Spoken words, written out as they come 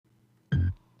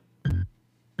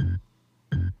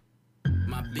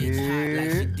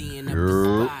Yeah.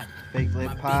 Fake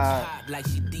Lit Pod.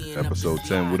 Episode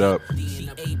 10, what up? Calm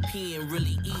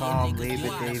Labor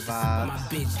Day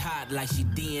vibes.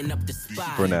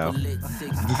 For now.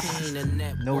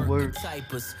 No work.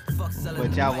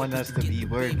 But y'all want us to be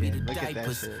working. Look at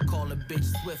that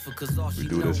shit. We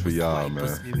do this for y'all,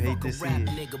 man. You hate to see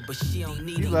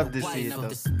it. You love to see it,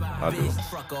 though. I do.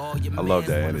 I love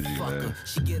that energy, man.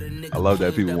 I love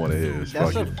that people want to hear this.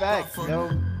 That's Fuck a it. fact, yo.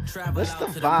 What's the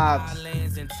vibes?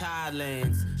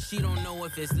 She don't know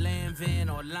if it's lamb van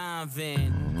or lime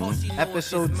van.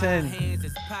 Episode 10.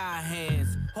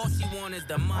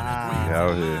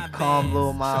 Out here. Calm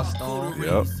little milestone.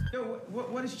 Yep. Yo,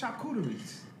 what is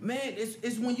charcuteries? Man,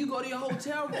 it's when you go to your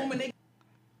hotel room and they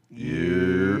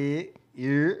Yeah.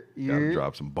 Yeah. Gotta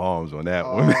drop some bombs on that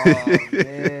Oh, one.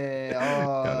 man.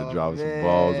 Oh, Gotta drop some man.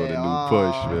 balls on the new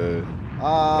push, man.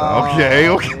 Oh, Okay.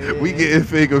 man. We getting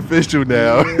fake official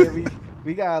now. Yeah,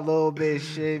 we got a little bit of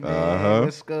shit, man. Uh-huh.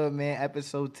 What's good, man?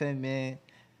 Episode 10, man.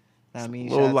 I mean,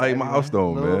 Little shout out to light everyone.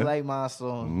 milestone, Little man. light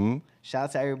milestone. hmm Shout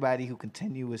out to everybody who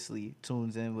continuously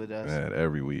tunes in with us Man,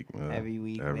 every week, man. every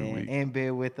week, Every man. week. And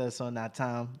bear with us on our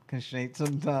time constraints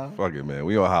sometimes. Fuck it, man.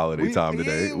 We on holiday time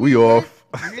today. yeah, We work-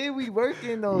 off. Yeah, we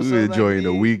working, though. We so, like, enjoying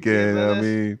the yeah, weekend, yeah, I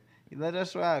mean. Let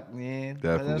us rock, man. Let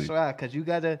Definitely. us rock. Because you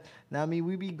got to, now, I mean,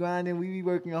 we be grinding, we be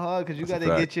working hard because you got That's a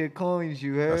to fact. get your coins,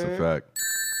 you heard? That's a fact.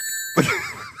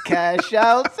 Cash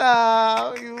out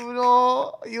time, you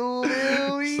know, you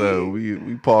feel me? So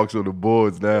we parks on the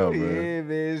boards now, man. Yeah,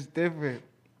 man, it's different.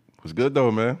 What's good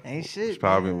though, man? Ain't shit, It's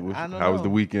probably, man. I don't how was know. the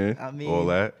weekend? I mean, all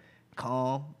that.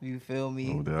 Calm, you feel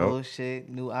me? No doubt. Bullshit,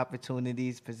 new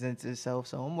opportunities present itself,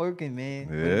 so I'm working, man.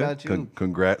 What Yeah. about you?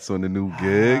 Congrats on the new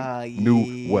gig. Ah, New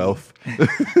yeah. wealth.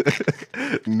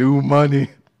 New money.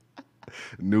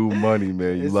 New money,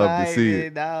 man. You It's love to alright, see man.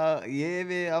 it. Nah, yeah,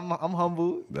 man. I'm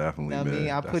humble. Definitely, I man. mean,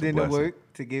 I That's put a in the blessing.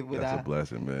 work to get what That's I. a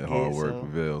blessing, man. Yeah, Hard work so-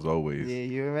 prevails always. Yeah,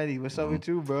 you ready? What's up with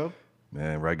you, bro?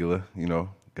 Man, regular,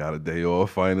 got a day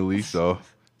off finally, so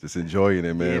just enjoying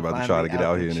it, man. Yeah, About to try finally to get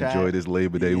out out the here and trap. enjoy this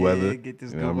Labor Day Yeah, weather. Get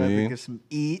this You good know what I weather, mean? get some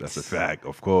eats. That's a fact,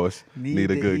 of course.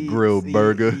 Need a the good eats. grilled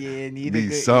burger. Yeah, need a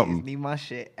good something. Eats. Need my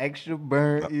shit extra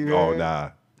burnt. You Oh, heard? nah.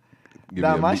 Give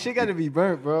Nah, me a my meat- shit gotta be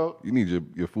burnt, bro. You need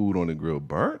your food on the grill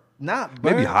burnt? Not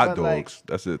burnt. Maybe hot but, dogs. like,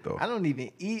 That's it, though. I don't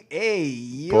even eat. Hey,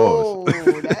 yo,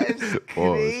 Pause. that's Pause.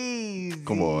 crazy.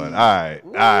 Come on. All right.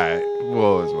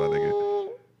 Pause, my nigga.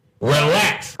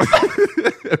 relax.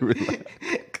 Relax.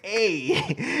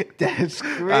 Hey, that's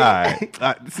crazy. All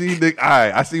right. See, Nick. All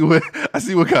right. I see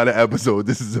what kind of episode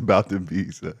this is about to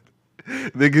be, son.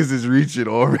 Niggas is reaching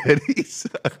already,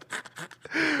 son.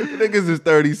 Niggas is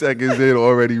 30 seconds in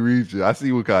already reaching. I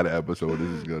see what kind of episode this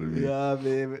is gonna be. Yeah,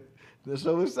 man.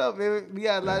 So what's up, man? We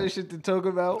got a lot of shit to talk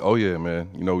about. Oh yeah, man.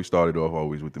 We started off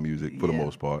always with the music for the Yeah.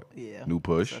 most part. Yeah, New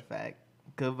push. That's a fact.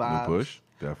 Good New vibes. push.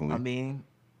 Definitely. I mean,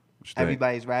 What you think?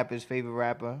 everybody's rapper's favorite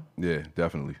rapper. Yeah,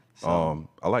 definitely. So-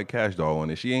 I like Cash Doll on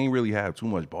it. She ain't really have too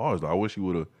much bars though. I wish you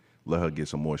would have let her get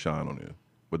some more shine on it.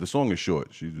 But the song is short.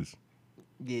 She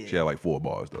Yeah, had like 4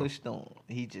 bars though. pushed on.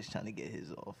 He just trying to get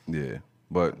his off. Yeah.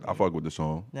 But I fuck with the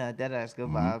song. Nah, that ass good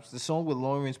Mm-hmm. vibes. The song with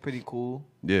Lauren's pretty cool.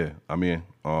 Yeah. I mean,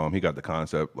 he got the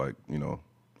concept, like,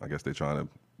 I guess they're trying to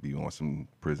be on some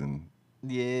prison.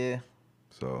 Yeah,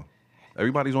 So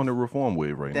everybody's on the reform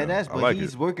wave right that now. ass. I But like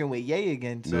he's it. working with Ye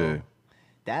again. So Yeah.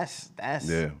 that's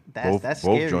Yeah. that's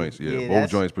both scary. joints. Yeah. both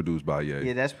that's- joints produced by Ye.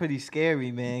 Yeah, that's pretty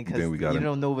scary, man. Because Then we got you an-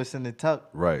 don't know what's in the tuck.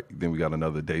 Right. Then we got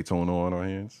another Daytona on our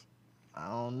hands. I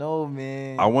don't know,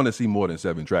 man. I want to see more than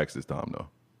 7 tracks this time though.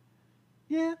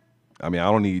 Yeah, I mean, I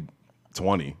don't need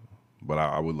 20, but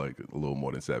I would like a little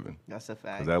more than 7. that's a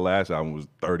fact. Because that last album was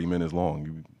 30 minutes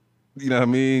long. You know what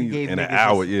I mean? Gave In an niggas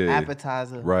hour, this yeah.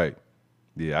 appetizer. Right.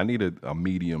 Yeah, I need a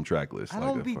medium track list. I like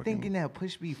don't a be fucking- thinking that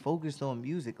Push be focused on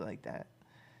music like that.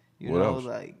 You What know, else?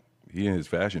 like He in his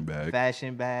fashion bag.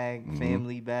 fashion bag,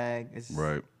 family bag. It's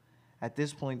Right. At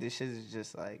this point, this shit is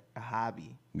just like a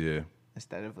hobby Yeah.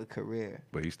 instead of a career.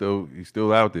 But he's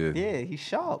still out there. Yeah, he's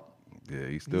sharp. Yeah, he's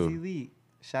He's still elite.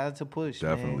 Shout out to Push.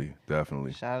 definitely, Man.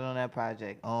 definitely. Shout out on that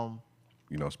project.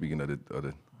 Speaking of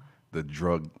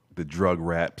the drug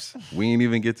raps, we ain't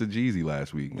even get to Jeezy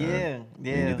last week, man. Yeah, We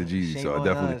didn't get to yeah. Jeezy, Shame so I on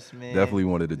definitely us, man. definitely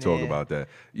wanted to talk Yeah. about that.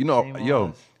 Shame on Yo,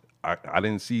 us. I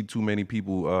didn't see too many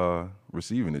people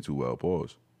receiving it too well.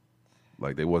 Pause.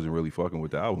 Like they wasn't really fucking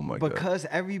with the album like that. Because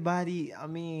everybody, I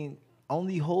mean,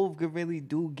 only Hove could really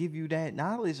give you that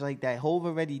knowledge like that. Hove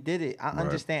already did it. I Right.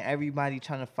 understand everybody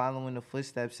trying to follow in the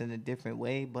footsteps in a different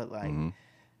way, but like, Mm-hmm.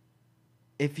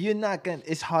 if you're not gonna,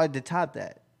 it's hard to top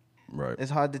that. Right. It's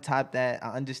hard to top that.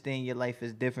 I understand your life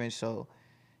is different, so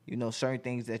certain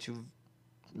things that you've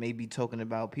may be talking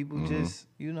about. People just,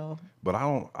 you know. But I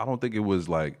don't think it was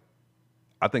like.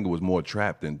 I think it was more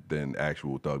trap than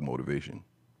actual thug motivation.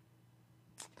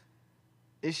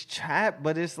 It's trap,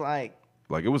 but it's like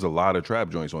it was a lot of trap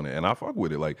joints on it, and I fuck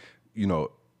with it. Like, you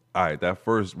know, all right, that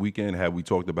first weekend, had we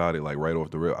talked about it like right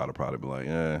off the rip, I'd have probably been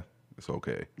like, it's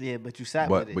okay. yeah, but you sat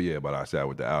with it. But I sat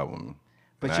with the album.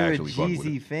 But and you're I a actually fuck with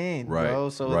Jeezy it. fan, Right, bro.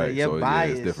 So right. that you're So,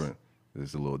 biased. Yeah, it's different.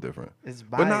 It's a little different. It's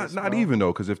but biased, not bro. even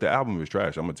though, because if the album is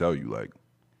trash, I'm gonna tell you, like,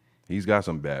 he's got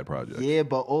some bad projects. Yeah,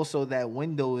 but also that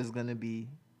window is gonna be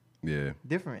Yeah.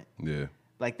 different. Yeah.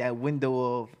 Like that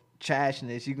window of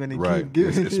trashness, you're gonna Right. keep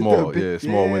giving It's it small. the big- Yeah,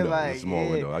 small window. like, It's a small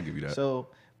yeah. window. I'll give you that. So,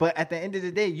 but at the end of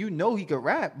the day, you know he could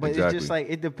rap, but it's Exactly. just like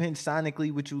it depends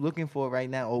sonically what you're looking for right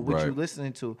now or what Right. you're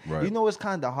listening to. Right. You know, it's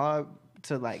kind of hard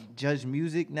to like judge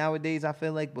music nowadays. I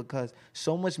feel like because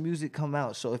so much music come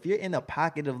out. So if you're in a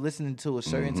pocket of listening to a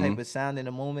certain type of sound in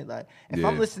a moment, like if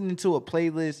I'm Yeah. listening to a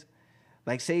playlist,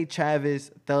 like say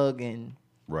Travis, Thug, and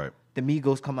Right. the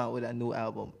Migos come out with a new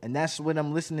album, and that's what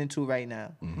I'm listening to right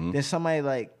now. Then somebody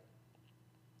like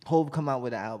Hove come out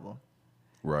with an album.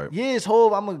 Right. Yeah, it's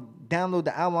Hove. I'm gonna download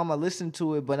the album. I'm gonna listen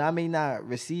to it, but I may not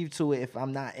receive to it if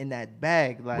I'm not in that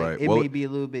bag. Like Right. it Well, may be a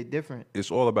little bit different.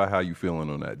 It's all about how you feeling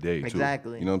on that day, too.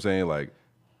 Exactly. You know what I'm saying? Like,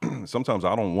 sometimes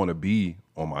I don't want to be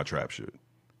on my trap shit.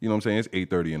 You know what I'm saying? It's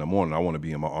 8:30 in the morning. I want to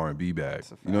be in my R&B bag.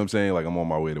 You know what I'm saying? Like, I'm on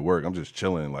my way to work. I'm just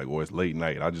chilling, like, or it's late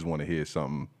night. I just want to hear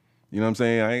something. You know what I'm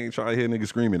saying? I ain't trying to hear niggas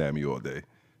screaming at me all day.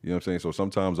 You know what I'm saying? So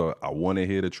sometimes I want to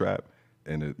hear the trap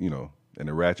and the, you know, and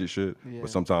the ratchet shit. Yeah.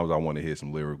 But sometimes I want to hear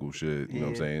some lyrical shit. You know what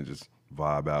I'm Yeah. saying? Just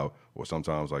vibe out. Or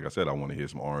sometimes, like I said, I want to hear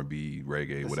some R&B,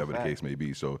 reggae, That's a whatever the fact. case may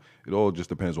be. So it all just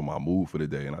depends on my mood for the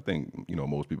day. And I think, you know,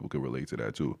 most people could relate to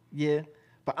that too. Yeah,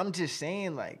 but I'm just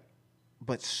saying, like,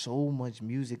 but so much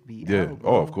music be Yeah. out,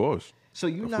 bro. Oh, of course. So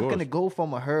you're Of not gonna course. go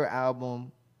from a Her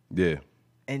album Yeah.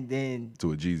 and then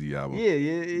To a Jeezy album.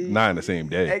 yeah. Not in the same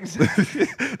day. Exactly.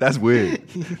 That's weird.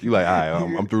 You like, all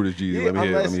right, I'm through this Jeezy. Yeah, let me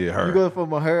unless hear her. You go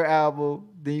from a Her album,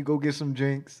 then you go get some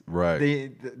drinks. Right.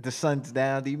 Then the sun's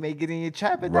down. Then you may get in your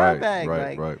trap and Right, down bag. right,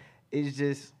 like, right. It's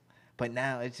just, but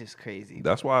now it's just crazy.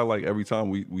 That's why, like, every time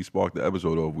we spark the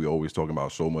episode off, we always talking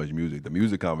about so much music. The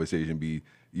music conversation be,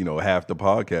 you know, half the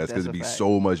podcast That's because a it be fact.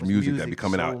 so much It's music that be music,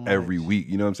 coming so out every much. week.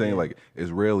 You know what I'm saying? Yeah. Like,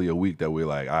 it's rarely a week that we're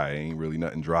like, all right, ain't really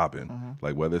nothing dropping.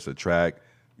 Like, whether it's a track,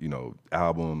 you know,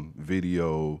 album,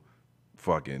 video,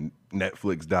 fucking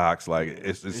Netflix docs, like,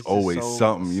 it's just always so-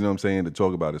 something, you know what I'm saying, to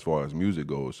talk about as far as music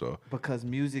goes. So, Because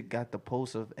music got the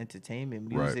pulse of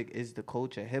entertainment. Right. Music is the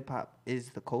culture. Hip hop is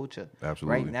the culture.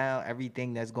 Absolutely. Right now,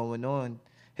 everything that's going on,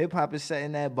 hip hop is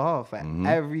setting that bar for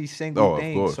every single Oh, of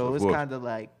thing. course, so of it's course. kind of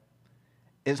like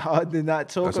it's hard to not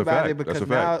talk That's a about fact. it because That's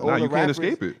a now fact. all Nah, the you can't rappers,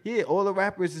 escape it. yeah, all the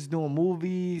rappers is doing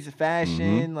movies,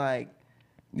 fashion, like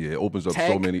yeah, it opens up so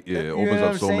Tech, many, yeah, it you opens know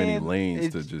up what so I'm many saying? lanes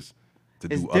It's- to just, to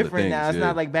it's do other different things. now. It's yeah.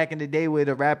 not like back in the day where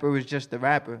the rapper was just the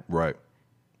rapper. Right.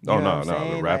 You Oh, know no, what no. I'm The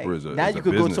saying? rapper Like, is a now is you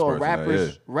could go business to a person now, rapper's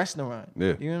yeah. restaurant.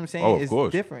 Yeah. You know what I'm saying? Oh, of it's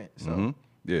course. different. So Mhm.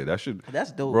 Yeah, that should.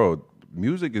 That's dope. Bro,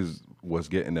 music is what's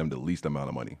getting them the least amount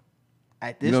of money.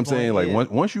 at this You know what I'm saying? point, Like,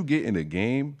 yeah. once you get in the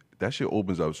game, that shit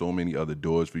opens up so many other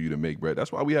doors for you to make bread.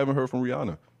 That's why we haven't heard from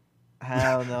Rihanna.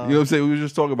 Hell no. You know what I'm saying? We was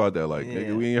just talking about that. Like, Yeah.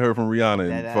 nigga, we ain't heard from Rihanna in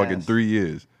That fucking ass. 3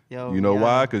 years. Yo, You know why?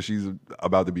 Rihanna. Because she's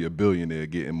about to be a billionaire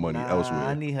getting money Nah, elsewhere.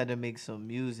 I need her to make some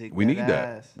music. We need that.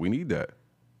 ass. We need that.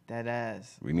 That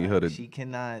ass. We need her to- She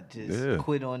cannot just Yeah.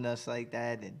 quit on us like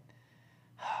that. And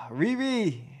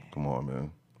Riri, Come on,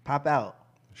 man. pop out.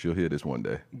 She'll hear this one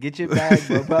day. Get your bag,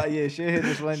 bro. Yeah, she'll hit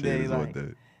this one She'll hear day. this Like, one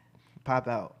day. pop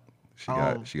out.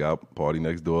 She got Party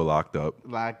Next Door locked up.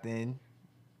 Locked in.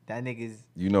 That nigga's.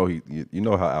 You know you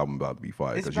know how album about to be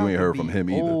fired It's because you about ain't to heard from be him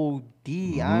either.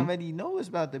 OD. I already know it's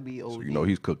about to be OD. So you know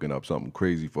he's cooking up something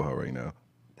crazy for her right now.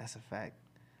 That's a fact.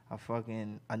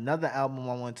 Another album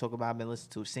I want to talk about. I've been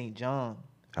listening to St. John.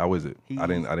 How is it? I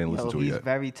didn't listen to it He's yet.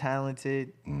 very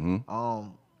talented. Mm-hmm.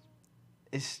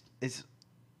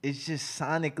 It's just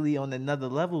sonically on another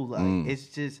level. Like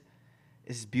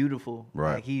it's beautiful.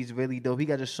 Right. Like he's really dope. He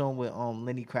got a song with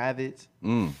Lenny Kravitz.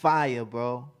 Mm. Fire,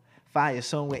 bro. Fire.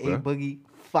 Song with Okay. A Boogie.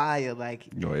 Fire. Like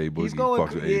You know, A Boogie he's going.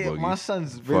 fucks with A Yeah, Boogie. my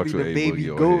son's Fucks really with the A baby Boogie,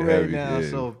 oh, goat yeah, right heavy, now. yeah.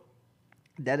 So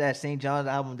that St. John's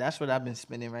album, that's what I've been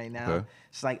spinning right now. Okay.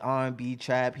 It's like R&B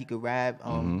trap. He could rap,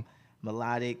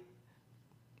 melodic.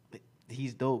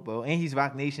 He's dope, bro, and he's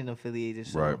Rock Nation affiliated.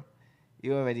 So Right.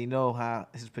 you already know how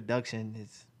his production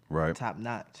is Right. top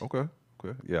notch. Okay.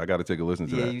 Yeah, I got to take a listen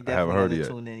to Yeah, that. you I haven't heard definitely it gotta yet.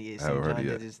 tune in. Yeah, I St. haven't heard John it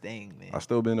did yet. his thing, man. I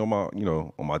still been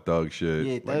on my thug shit.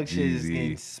 Yeah, like Thug shit is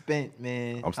getting Jeezy. spent,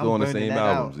 man. I'm still on the burning same that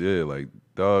albums. out. Yeah, like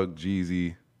Thug,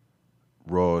 Jeezy,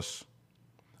 Ross.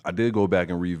 I did go back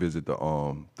and revisit the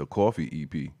Coffee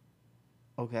EP.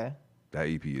 Okay. That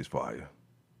EP is fire.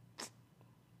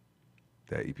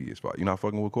 That EP is fire. You not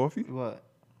fucking with Coffee? What?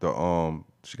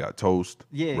 She got Toast,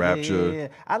 Yeah, Rapture. yeah.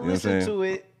 I you know listened to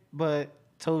it, but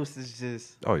Toast is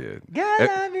just. Oh yeah.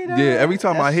 Yeah, every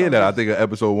time I hear song that, I is- think of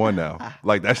episode 1 now.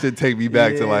 Like that should take me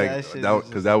back to Yeah, like that shit that is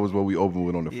because that was what we opened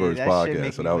with on the first that shit podcast.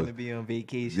 make So me that want was to be on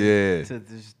vacation. Yeah. To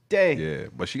this day. yeah.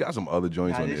 But she got some other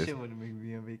joints Nah, on this this. shit would make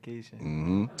me on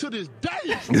vacation. To this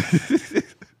day.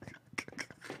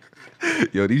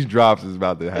 Yo, these drops is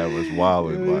about to have us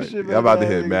wilding. Yo, Like, this shit I'm about to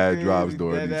about hit to mad get drops crazy.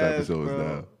 during these Dead ass, episodes bro.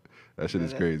 now. That shit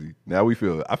is crazy. Now I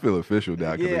feel official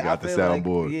now because we I got the feel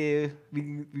soundboard. Like, yeah,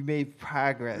 we made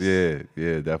progress. Yeah,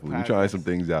 definitely. We trying some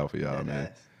things out for y'all, Dead man.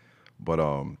 ass. But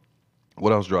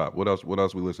what else dropped? What else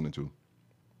we listening to?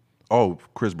 Oh,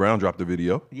 Chris Brown dropped a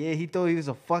video. Yeah, he thought he was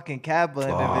a fucking Kappa in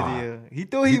the Ah. video. He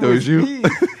thought He he thought it was was you? me.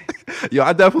 Yo,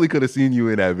 I definitely could have seen you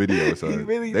in that video. So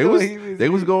really they thought was he was they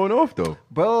was me. going off though.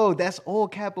 Bro, that's all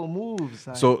Kappa moves.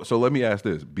 Like, So let me ask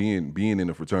this: being in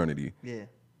a fraternity, yeah.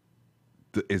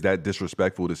 is that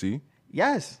disrespectful to see?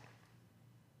 Yes.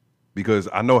 Because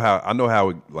I know how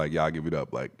it, like y'all give it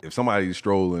up. Like if somebody's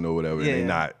strolling or whatever, Yeah.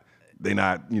 and they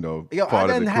not Yo, part I of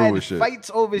done the crew had and shit. fights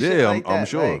over yeah, shit like that. I'm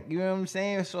sure. Like, you know what I'm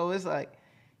saying? So it's like,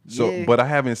 So, yeah. but I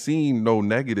haven't seen no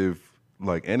negative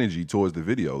like energy towards the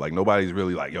video. Like nobody's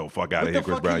really like, "Yo, fuck out what of the here,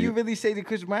 Chris fuck Brown." can you really say to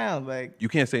Chris Brown? Like, You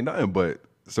can't say nothing, but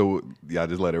so y'all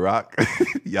just let it rock.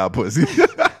 Y'all pussy.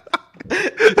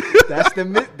 that's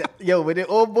the yo, with the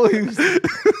old boys.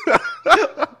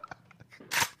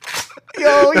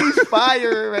 Yo, he's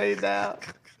firing right now.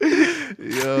 Yo,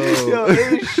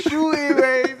 it's shooting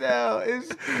right now.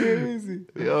 It's crazy.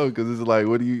 Yo, because it's like,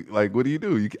 what do you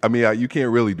do? You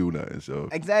can't really do nothing. So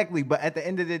Exactly, but at the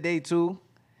end of the day, too,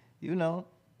 you know,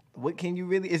 what can you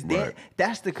really? Right.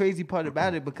 That's the crazy part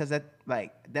about it because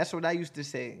that's what I used to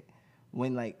say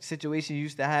when like situations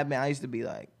used to happen. I used to be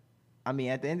like, I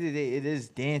mean, at the end of the day, it is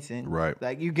dancing, Right.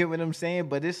 Like you get what I'm saying,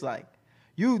 but it's like,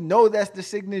 you know, that's the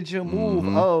signature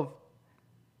move of,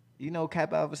 you know,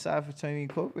 Kappa Alpha Psi Fraternity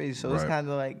Incorporated. So it's Right. kind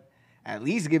of like at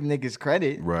least give niggas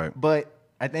credit, Right. But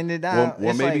at the end of the day, well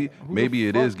it's maybe like, who the maybe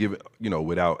it is fuck- giving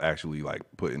without actually like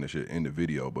putting the shit in the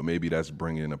video, but maybe that's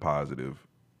bringing a positive.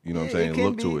 You know what I'm Yeah, saying? can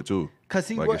Look to be. it too. Cause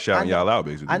he like work- it's shouting I know- y'all out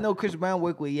basically. I know Chris Brown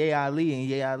worked with Ye Ali, and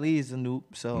Ye Ali is a noob.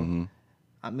 So, Mm-hmm.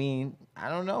 I mean, I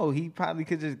don't know. He probably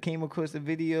could just came across the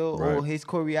video, or Right. his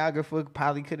choreographer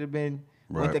probably could have been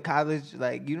went Right. to college.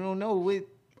 Like you don't know what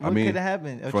I mean, could have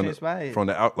happened or transpired. from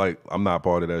the out, like I'm not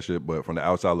part of that shit, but from the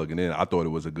outside looking in, I thought it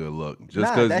was a good look. Just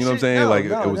Nah, because that you know what I'm shit- saying, no, like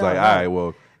no, it was no, like, no. all right,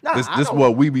 well, Nah, this I is don't-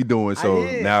 what we be doing. So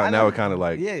I now don't- it kind of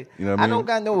like, yeah, you know what I mean? I don't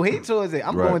got no hate towards it.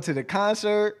 I'm Right. going to the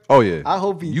concert. Oh yeah, I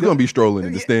hope he you do- gonna be strolling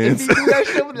in the If stands. he do that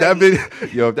shit, I'm that like-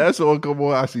 bit, yo, if that song come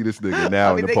on, I see this nigga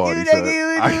now in the party. son.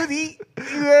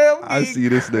 I see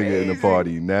this nigga in the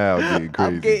party now getting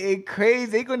crazy. I'm getting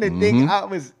crazy. They're gonna think I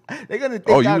was. They're gonna think.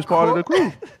 Oh, you I was part of the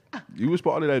cro- crew. You was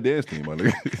part of that dance team, my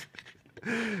nigga.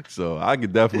 So I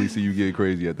could definitely see you getting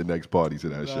crazy at the next party to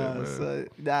that shit, man.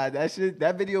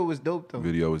 That video was dope though.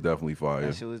 Video was definitely fire.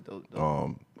 That shit was dope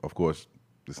though. Of course,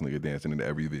 this nigga dancing in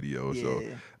every video. So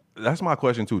Yeah. that's my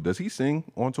question too. Does he sing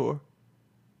on tour?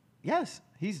 Yes,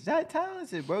 he's that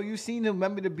talented, bro. You seen him?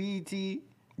 Remember the BET?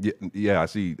 Yeah, I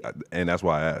see, and that's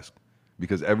why I asked.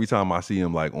 Because every time I see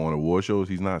him like on award shows,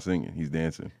 he's not singing, he's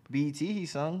dancing. BET, he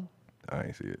sung. I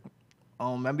ain't see it.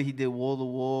 Remember he did Wall to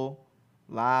Wall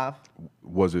live.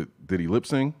 Did he lip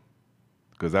sing?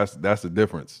 Because that's the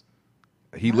difference.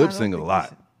 He Nah, lip I don't sing a think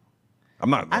lot. I'm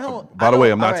not. I don't. By the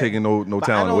way, I'm all not right. taking no But I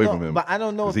talent don't away know- from him. But I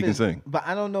don't know if he can it's- sing. But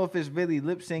I don't know if it's really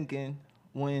lip syncing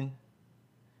when.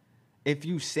 If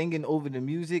you singing over the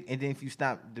music and then if you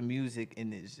stop the music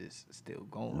and it's just still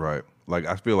going. Right. Like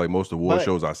I feel like most award But-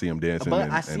 shows I see him dancing But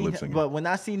and, I and seen lip him, singing. but when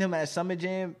I seen him at Summer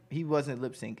Jam, he wasn't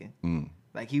lip syncing. Mm.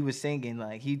 Like he was singing.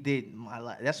 Like he did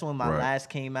that's when my Right. last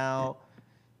came out.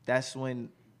 That's when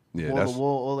Yeah, Wall that's- to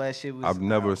Wall, all that shit was. I've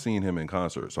never out. seen him in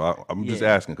concert, so I'm just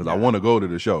Yeah. asking because I Nah. want to go to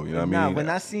the show. You know what I Nah, mean? when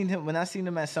I seen him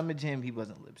at Summer Jam, he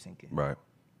wasn't lip syncing. Right.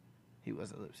 He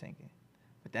wasn't lip syncing.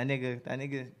 But that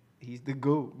nigga, he's the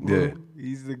GOAT. Bro. Yeah.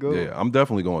 He's the GOAT. Yeah, I'm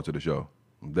definitely going to the show.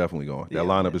 I'm definitely going. Yeah, That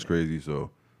lineup man. is crazy,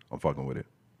 so I'm fucking with it.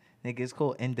 Nigga, it's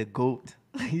called And the GOAT.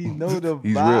 He know the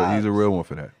He's vibes. real. He's a real one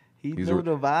for that. He He's know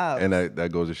the vibes. And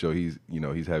that goes to show he's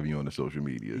heavy on the social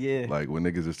media. Yeah. Like when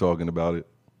niggas is talking about it,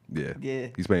 Yeah.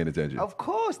 he's paying attention. Of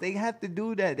course, they have to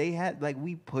do that. They had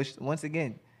we pushed once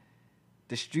again.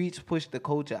 The streets push the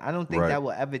culture. I don't think Right. that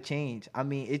will ever change. I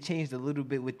mean, it changed a little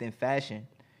bit within fashion.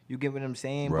 You get what I'm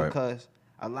saying? Right. Because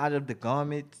a lot of the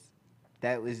garments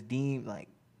that was deemed like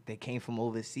they came from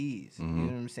overseas. You know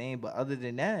what I'm saying? But other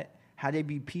than that, how they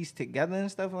be pieced together and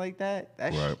stuff like that,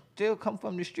 that Right. still come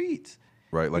from the streets.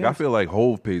 Right. Like, Yeah. I feel like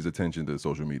Hove pays attention to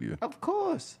social media. Of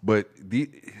course. But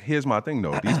here's my thing,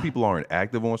 though. These people aren't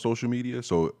active on social media,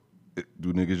 so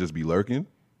do niggas just be lurking?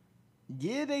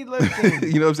 Yeah, they lurking.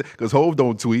 You know what I'm saying? Because Hove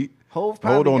don't tweet. Hove Hove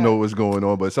probably don't got- know what's going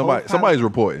on, but probably- somebody's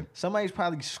reporting. Somebody's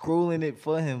probably scrolling it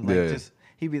for him. Like Yeah. just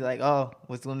he'd be like, "Oh,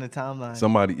 what's on the timeline?"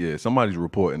 Somebody's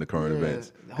reporting the current Yeah,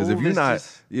 events. Because if Hove you're is not,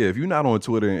 just- if you're not on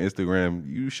Twitter and Instagram,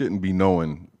 you shouldn't be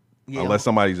knowing Yeah, unless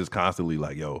somebody's just constantly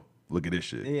like, "Yo, look at this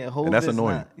shit." Yeah, Hove and that's is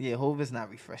annoying. Not, yeah, Hove is not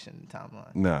refreshing the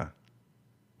timeline. Nah,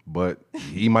 but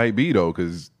he might be though,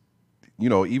 because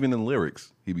even in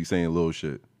lyrics, he be saying little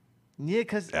shit. Yeah,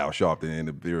 cause Al Sharpton in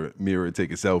the mirror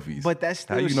taking selfies. but that's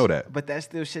still how you know that? But that's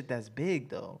still shit that's big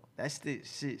though. That's the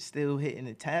shit still hitting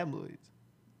the tabloids.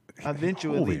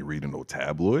 Eventually, Hove ain't reading no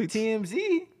tabloids.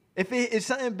 TMZ. If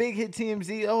something big hit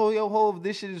TMZ, oh yo Hove,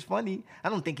 this shit is funny. I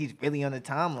don't think he's really on the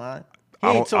timeline. He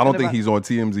I ain't don't talking think about- he's on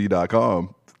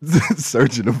TMZ.com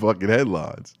searching the fucking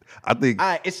headlines. I think All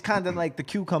right, it's kind of like the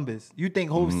cucumbers. You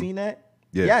think Hove seen that? Mm-hmm.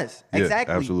 Yeah. Yes, Yeah,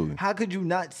 exactly. absolutely. How could you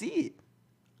not see it?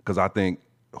 because I think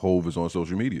Hove is on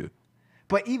social media.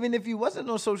 But even if he wasn't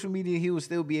on social media, he would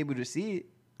still be able to see it.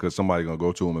 Because somebody gonna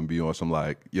go to him and be on some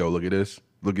like, yo, look at this.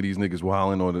 Look at these niggas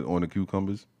wilding on the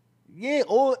cucumbers. Yeah,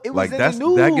 or it was Like in that's the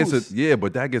news.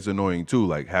 but that gets annoying too.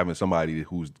 Like having somebody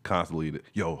who's constantly,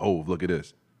 yo, Hove, look at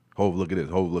this. Hove, look at this.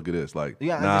 Hove, look at this. Like,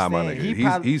 Yeah, I nah, my understand.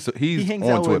 nigga. He's he hangs on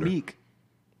out Twitter. with Meek.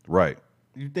 Right.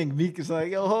 You think Meek is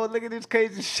like, yo, Hove, look at this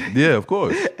crazy shit. Yeah, of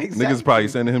course. Exactly. Niggas probably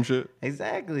sending him shit.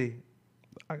 Exactly.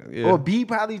 Yeah. Or B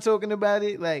probably talking about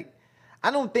it. Like,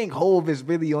 I don't think Hove is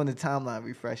really on the timeline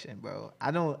refreshing, bro.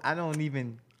 I don't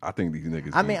even. I think these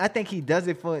niggas. I mean, I think he does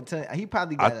it for. He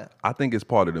probably got I think it's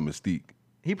part of the mystique.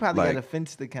 He probably like- got a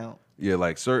Finst account. Yeah,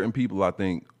 like certain people I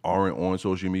think aren't on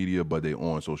social media, but they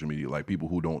on social media. Like people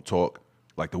who don't talk,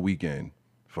 like The Weeknd,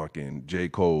 fucking J.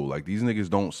 Cole. Like these niggas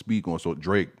don't speak on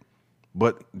Drake.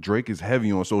 But Drake is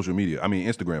heavy on social media. I mean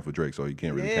Instagram for Drake, so you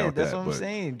can't really Yeah, count that's that. what I'm but,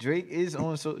 saying. Drake is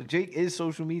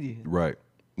social media. Right.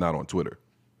 Not on Twitter.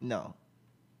 No,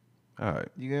 All right.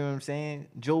 you get what I'm saying.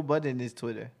 Joe Budden is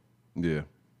Twitter. Yeah.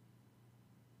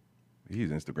 He's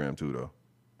Instagram too though.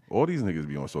 All these niggas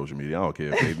be on social media. I don't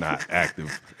care if they not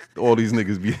active. All these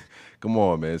niggas be come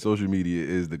on, man. Social media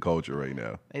is the culture right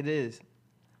now. It is.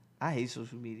 I hate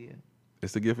social media.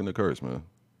 It's the gift and the curse, man.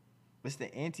 It's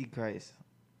the Antichrist.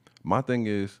 My thing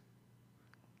is,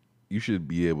 you should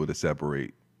be able to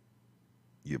separate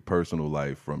your personal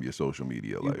life from your social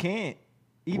media You life. can't,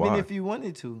 even Why? if you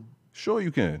wanted to. Sure,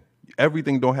 you can.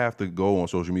 Everything don't have to go on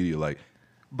social media. Like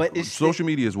But it's social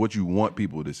media is what you want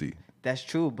people to see. That's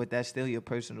true, but that's still your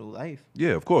personal life.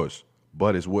 Yeah, of course.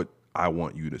 But it's what I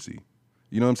want you to see.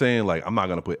 You know what I'm saying? Like I'm not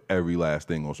gonna put every last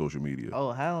thing on social media.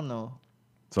 Oh, hell no.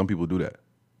 Some people do that.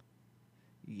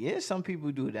 Yeah, some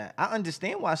people do that. I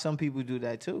understand why some people do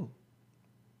that too.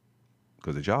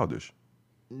 Because they're childish.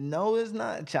 No, it's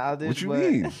not childish. What you but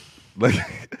mean?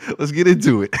 Like, let's get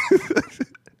into it.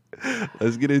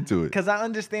 Let's get into it. Because I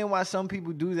understand why some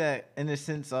people do that in the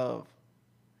sense of,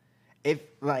 if,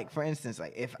 like, for instance,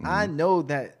 like, if I know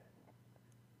that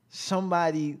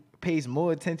somebody pays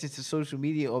more attention to social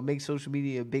media or makes social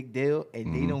media a big deal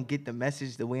and they don't get the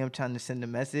message the way I'm trying to send the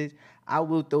message, I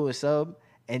will throw a sub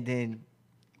and then.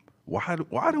 Why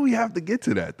do we have to get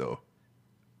to that though?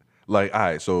 Like, all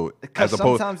right, so Because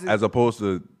sometimes as opposed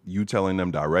to you telling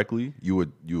them directly, you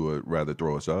would rather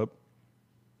throw a sub?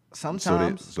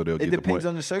 Sometimes so they'll it get the depends point.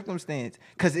 on the circumstance.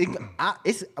 Cause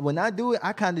it's when I do it,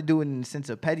 I kind of do it in the sense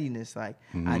of pettiness. Like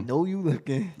I know you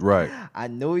looking, Right. I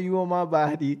know you on my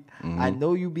body. I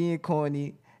know you being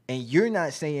corny, and you're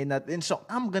not saying nothing. So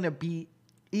I'm gonna be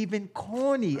even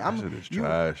corny. shit is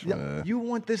trash, man. You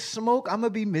want the smoke? I'm gonna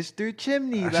be Mr.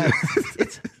 Chimney. Like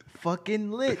it's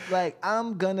fucking lit. Like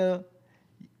I'm gonna.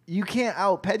 You can't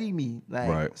out petty me. Like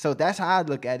Right. so that's how I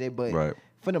look at it. But. Right.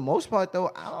 For the most part, though,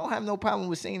 I don't have no problem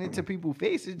with saying it to people's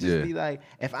faces. Just Yeah. be like,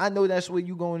 if I know that's where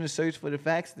you going to search for the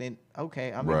facts, then okay,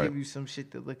 I'm gonna Right. give you some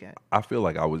shit to look at. I feel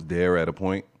like I was there at a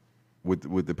point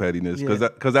with the pettiness Yeah.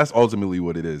 because that's ultimately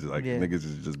what it is. Like Yeah. niggas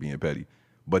is just being petty.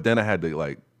 But then I had to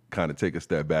like kind of take a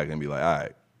step back and be like, all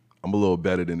right, I'm a little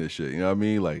better than this shit. You know what I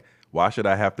mean? Like, why should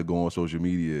I have to go on social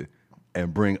media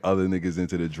and bring other niggas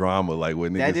into the drama? Like,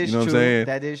 what niggas, That is you know true. what I'm saying?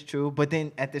 That is true. But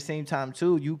then at the same time,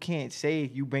 too, you can't say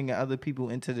you bringing other people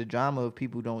into the drama if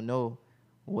people don't know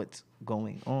what's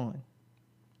going on.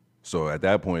 So at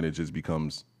that point, it just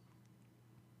becomes,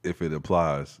 if it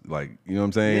applies, like, you know what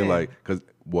I'm saying? Yeah. Like, because,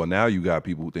 well, now you got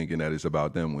people thinking that it's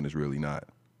about them when it's really not.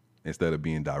 instead of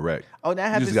being direct. Oh, that You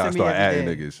happens just gotta to me start every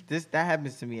adding day. niggas. That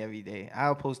happens to me every day.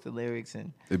 I'll post the lyrics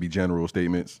and It'd be general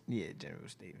statements. general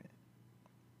statement.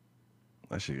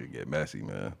 That shit could get messy,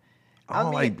 man. I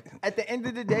don't mean, at the end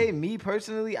of the day, me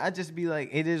personally, I just be like,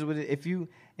 it is what it. If you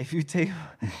take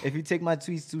my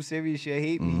tweets too serious, you'll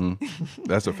hate me.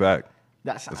 That's a fact.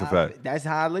 That's a how fact. That's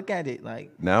how I look at it.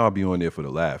 Like, Now I'll be on there for the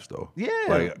laughs though. yeah,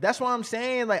 Like, that's what I'm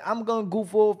saying. Like, I'm gonna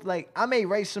goof off. Like, I may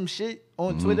write some shit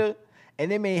on Twitter,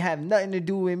 and it may have nothing to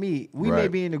do with me. We may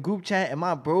Right. be in a group chat, and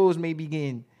my bros may be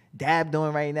getting dabbed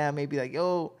on right now. Maybe like,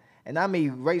 yo, and I may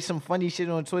write some funny shit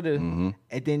on Twitter, and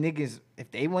then niggas,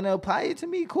 if they want to apply it to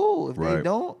me, cool. If they Right.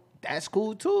 don't, that's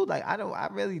cool too. Like, I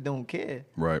really don't care.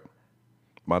 right.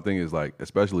 My thing is like,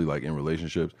 especially like in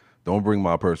relationships, don't bring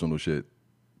my personal shit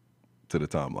to the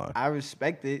timeline. I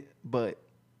respect it, but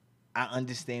I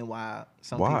understand why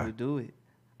some Why? people do it.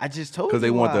 I just told you Because they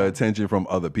want why. the attention from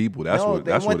other people. That's what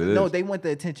it is. No, they want the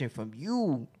attention from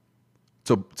you.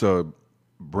 To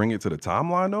bring it to the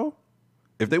timeline though?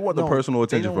 If they want the No, personal they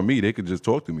attention don't- from me, they could just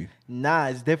talk to me. Nah,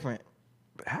 it's different.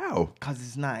 How? Cause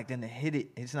it's not gonna hit it.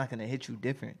 It's not gonna hit you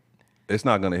different. It's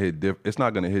not gonna hit it's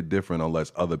not gonna hit different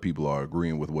unless other people are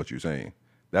agreeing with what you're saying.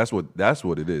 That's what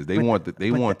it is. They want the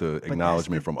that's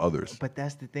acknowledgement from others. But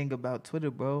that's the thing about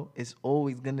Twitter, bro. It's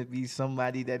always gonna be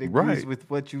somebody that agrees Right. with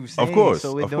what you say. course,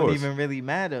 So it of don't course. even really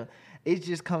matter. It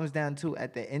just comes down to,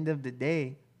 at the end of the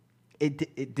day, did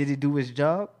it do its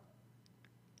job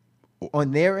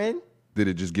on their end? Did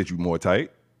it just get you more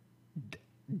tight?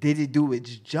 Did it do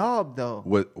its job though?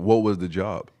 What was the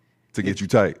job? To get you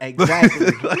tight.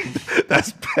 Exactly.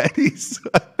 That's petty,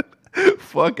 son.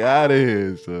 Fuck out of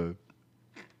here, son.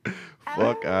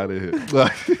 Fuck out of here.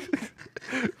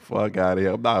 Fuck out of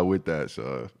here. I'm not with that,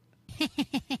 son.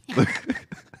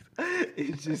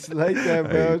 It's just like that, I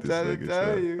bro. I'm hate this trying to nigga, tell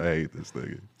son. you. I hate this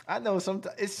nigga. I know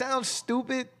sometimes it sounds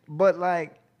stupid, but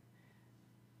like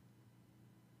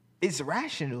it's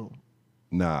rational.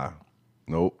 Nah.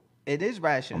 Nope. It is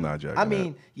rational. I'm not jacking I that.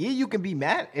 mean, yeah, you can be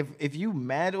mad if you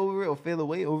mad over it or feel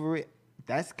away over it.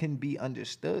 That can be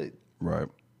understood, Right.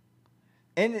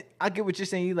 and I get what you're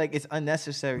saying. You like it's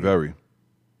unnecessary, Very.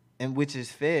 and which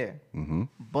is fair. Mm-hmm.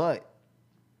 But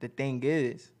the thing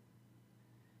is,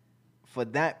 for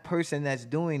that person that's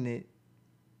doing it,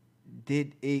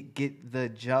 did it get the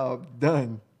job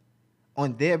done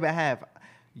on their behalf?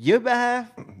 Your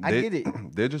behalf, I get it.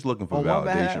 They're just looking for On one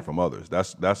validation behalf. from others.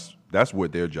 That's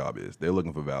what their job is. They're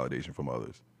looking for validation from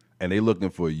others. And they're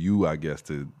looking for you, I guess,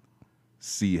 to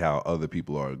see how other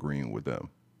people are agreeing with them.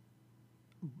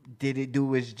 Did it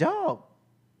do its job?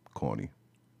 Corny.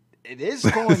 It is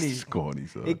corny. It's corny,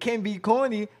 son. It can be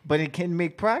corny, but it can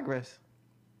make progress.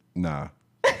 Nah.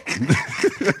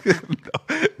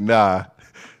 Nah.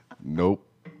 Nope.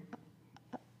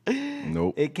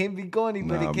 Nope. It can be corny,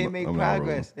 but Nah, it can make I'm not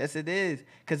progress. Yes, it is.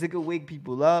 Because it could wake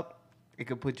people up. It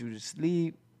could put you to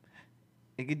sleep.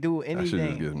 It could do That shit anything.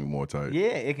 just gets me more tight. Yeah,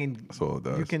 it can. That's all it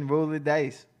does. You can roll the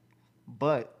dice.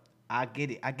 But I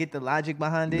get it. I get the logic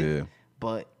behind it. Yeah.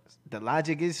 But the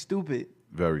logic is stupid.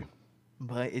 Very.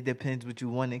 But it depends what you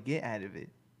want to get out of it.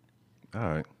 All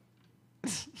right.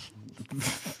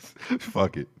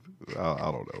 Fuck it. I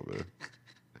don't know, man.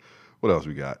 What else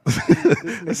we got?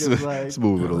 nigga's like- Let's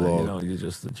move it You along. know, you're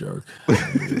just a jerk.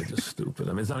 You're just stupid.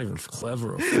 I mean, it's not even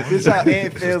clever or funny. This is how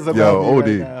Ed feels about Yo, me OD.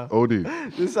 right now. OD.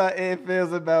 This is how Ed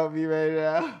feels about me right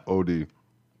now. OD.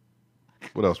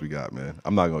 What else we got, man?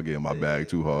 I'm not gonna get in my bag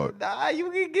too hard. Nah,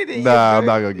 you can get it. Nah, I'm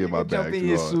not gonna get You my can jump bag in too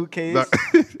your hard. suitcase.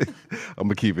 I'm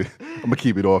gonna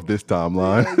keep it off this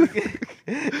timeline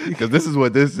because this is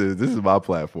what this is. This is my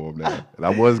platform now, and I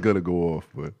was gonna go off,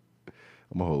 but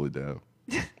I'm gonna hold it down.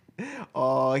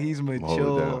 Oh, he's hold it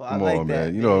mature. down. I Come like on, that,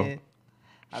 man. You know, man.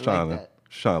 I like Trying that.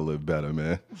 to live better,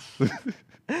 man.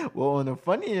 Well, on a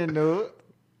funnier note,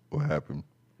 What happened?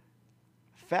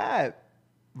 Fab,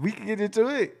 we can get into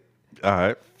it. All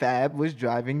right, Fab was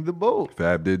driving the boat.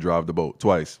 Fab did drive the boat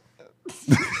twice.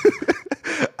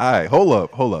 All right, hold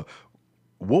up.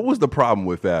 What was the problem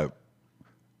with Fab?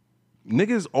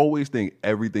 Niggas always think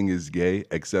everything is gay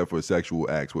except for sexual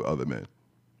acts with other men.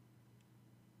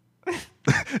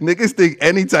 Niggas think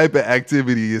any type of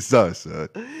activity is sus. Son.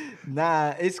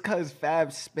 Nah, it's cause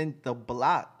Fab spent the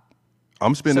block.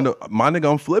 I'm spending my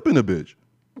nigga. I'm flipping a bitch.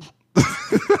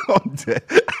 I'm dead.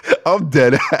 I'm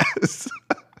dead ass.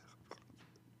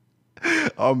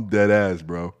 I'm dead ass,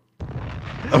 bro.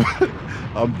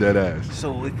 I'm dead ass.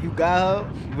 So if you got her,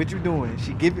 what you doing?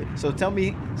 She give it. So tell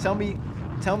me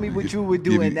Tell me what you would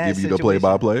do give in you, that give you situation. the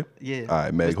play-by-play? Yeah. All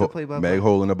right, Meg, What's the play-by-play? Meg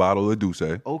holding a bottle of Douce.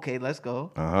 Okay, let's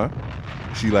go.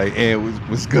 She like, and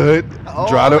was good. Oh,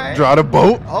 Draw alright. the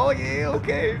boat. Oh yeah,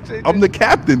 okay. I'm the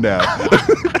captain now.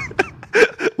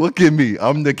 Look at me.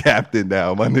 I'm the captain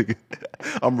now, my nigga.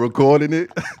 I'm recording it.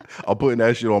 I'm putting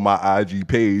that shit on my IG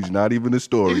page, not even the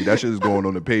story. That shit is going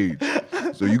on the page.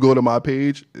 So you go to my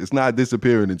page, it's not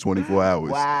disappearing in 24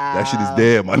 hours. Wow. That shit is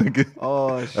there, my nigga.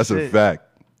 Oh, That's a shit. fact.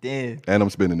 Damn. And I'm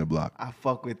spinning the block. I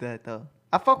fuck with that though.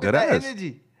 I fuck with That that ass.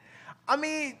 energy. I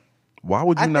mean, Why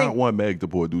would you I not think- want Meg to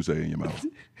pour Douce in your mouth?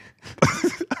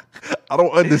 I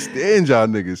don't understand y'all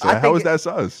niggas. Son. I How think is that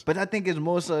sus? but I think it's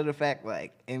more so the fact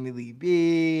like Emily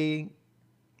B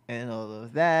and all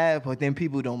of that, but then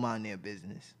people don't mind their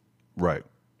business. Right.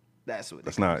 That's what.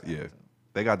 That's not, yeah.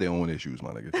 They got their own issues,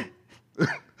 my nigga.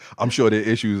 I'm sure their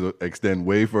issues extend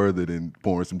way further than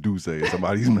pouring some Douce in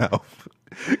somebody's mouth.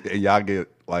 And y'all get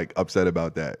like upset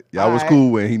about that. Y'all was Alright.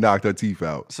 cool when he knocked her teeth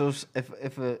out. So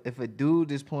if a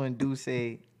dude is pouring Douce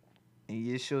in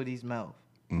your shorty's mouth,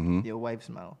 Mm-hmm. your wife's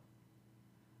mouth,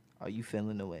 are you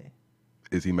feeling the way?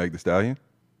 Is he Meg the Stallion?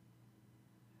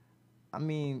 I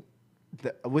mean,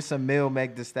 what's a male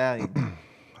Meg Thee Stallion?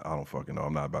 I don't fucking know.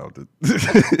 I'm not about to.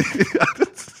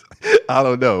 I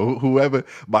don't know. Whoever,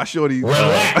 my shorty.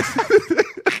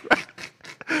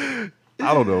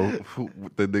 I don't know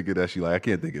the nigga that she like. I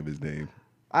can't think of his name.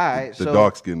 All right, The so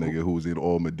dark skinned nigga who was in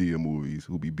all Medea movies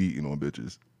who be beating on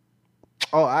bitches.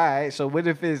 oh, all right. So what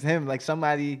if it's him? Like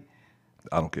somebody.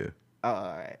 I don't care. Oh,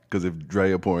 all right. Because if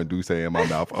Drea pouring Douce in my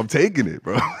mouth, I'm taking it,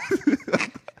 bro.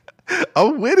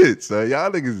 I'm with it, son. Y'all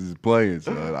niggas is playing,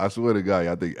 son. I swear to God,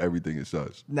 y'all think everything is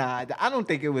sus. Nah, I don't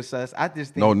think it was sus. I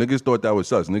just think No, niggas thought that was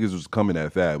sus. Niggas was coming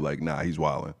at Fab like, nah, he's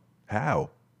wilding. How?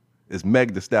 It's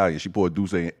Meg the Stallion. She poured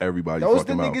Douce in everybody's those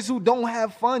the fucking mouth. niggas who don't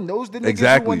have fun. Those the niggas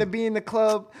Exactly. who want to be in the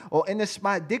club or in the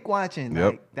spot dick watching. Yep.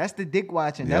 Like that's the dick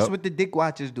watching. That's Yep. what the dick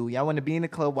watchers do. Y'all want to be in the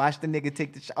club, watch the nigga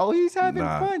take the shot. Oh, he's having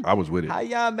Nah, fun. I was with it. How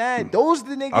y'all mad? Those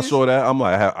the niggas. I saw that. I'm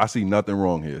like, I see nothing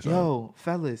wrong here, son. Yo,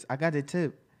 fellas, I got a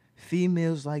tip.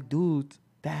 Females like dudes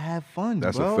that have fun.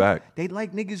 That's a bro. fact. They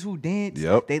like niggas who dance.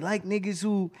 Yep. They like niggas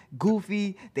who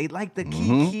goofy. They like the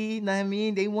kiki. Know what I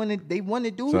mean? They wanna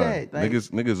do Son, that. Like,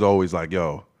 niggas always like,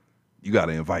 yo, you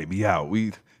gotta invite me out.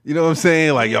 You know what I'm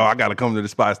saying? Like, yo, I gotta come to the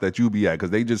spots that you be at because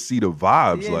they just see the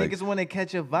vibes. yeah, like, niggas want to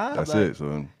catch a vibe. that's like, it,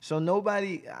 son. So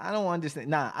nobody, I don't understand.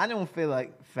 Nah, I don't feel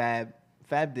like Fab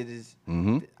did his.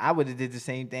 I would have did the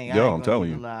same thing. I Yo, ain't I'm gonna telling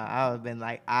even you. lie. I would have been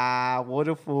like,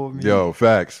 water for me. Yo,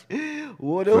 facts.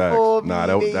 water for Facts. me. Nah,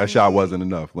 that shot baby. wasn't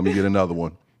enough. Let me get another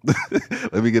one.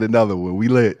 Let me get another one. We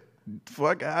lit.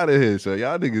 Fuck out of here, son.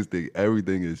 Y'all niggas think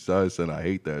everything is sus, and I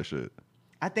hate that shit.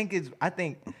 I think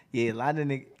yeah, a lot of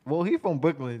niggas. Well, he from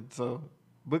Brooklyn, so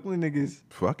Brooklyn niggas.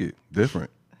 Fuck it.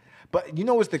 Different. But you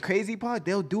know what's the crazy part?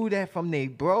 They'll do that from they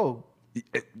bro.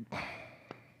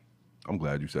 I'm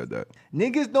glad you said that.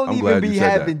 Niggas don't I'm even glad be you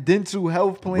said having that. dental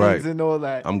health plans Right. and all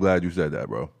that. I'm glad you said that,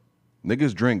 bro.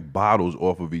 Niggas drink bottles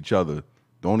off of each other.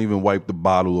 Don't even wipe the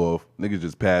bottle off. Niggas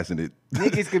just passing it.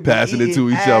 Niggas could be passing it to eating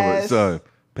each other, ass. son.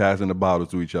 Passing the bottle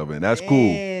to each other. And that's cool.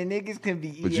 And niggas can be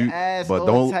But eating you- ass, but all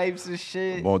don't- types of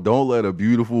shit. Well, don't let a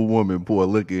beautiful woman pour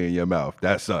liquor in your mouth.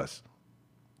 That's us.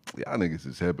 Y'all niggas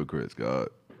is hypocrites, God.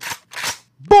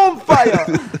 Bonfire!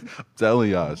 I'm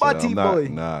telling y'all, son. Bati I'm not, boy.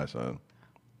 nah, son.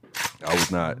 I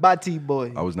was not. Bati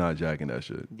boy. I was not jacking that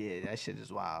shit. Yeah, that shit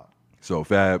is wild. So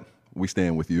Fab, we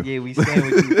stand with you. Yeah, we stand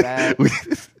with you, Fab. we,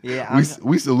 Yeah,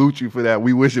 we salute you for that.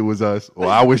 We wish it was us, or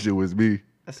I wish it was me.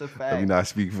 That's a Let me fact. not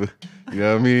speak for, you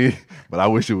know what I mean? But I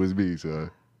wish it was me, so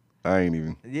I ain't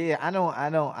even. Yeah, I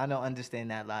don't understand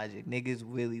that logic. Niggas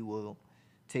really will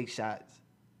take shots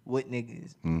with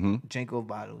niggas, drink off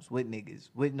bottles with niggas,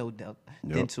 with no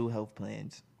dental health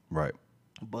plans, Right,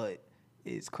 but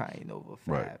is crying over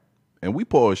Fab. right. And we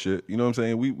pause shit, you know what I'm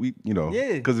saying? We you know,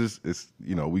 Yeah. because it's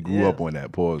you know, we grew Yeah. up on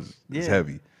that pause. It's Yeah.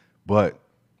 heavy. But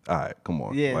all right, come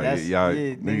on. Yeah, that's- y'all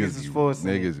yeah, niggas is forcing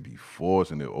it. niggas be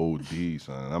forcing it OD,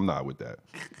 son. I'm not with that.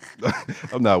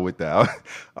 I'm not with that.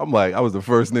 I'm like, I was the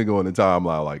first nigga on the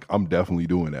timeline, like, I'm definitely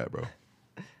doing that, bro.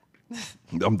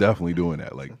 I'm definitely doing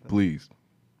that. Like, please.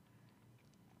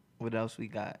 What else we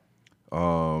got?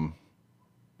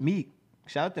 Meek.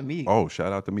 Shout out to Meek. Oh,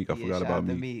 shout out to Meek. I Yeah, forgot shout about out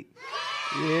to Meek.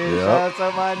 Yeah, Yep. shout out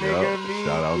to my Yep. nigga Meek.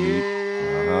 Shout out Meek.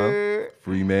 Yeah.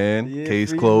 Free man. Yeah, Case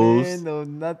free closed. man, no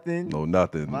nothing. No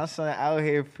nothing. My son out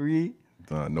here free.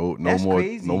 No That's more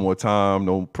crazy. no more time,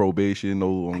 no probation, no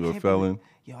I longer a can't felon.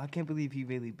 I can't believe he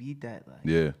really beat that. Like,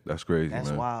 Yeah, that's crazy, that's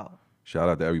man. wild. Shout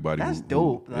out to everybody. That's who-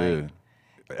 dope, yeah.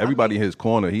 like, Everybody in his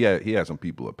corner. He had some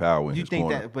people of power in You his think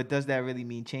corner. that? But does that really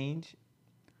mean change?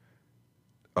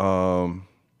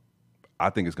 I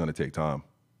think it's going to take time.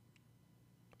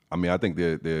 I mean, I think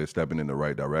they're stepping in the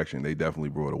right direction. They definitely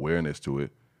brought awareness to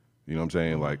it. You know what I'm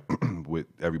saying? Like with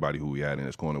everybody who we had in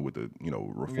his corner with the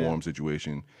reform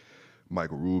situation,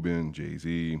 Michael Rubin,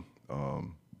 Jay-Z.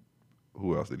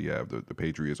 Who else did he have? The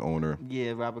Patriots owner.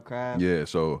 Yeah, Robert Kraft. Yeah,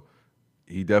 so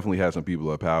he definitely had some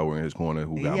people of power in his corner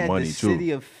who got had money the too.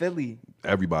 City of Philly,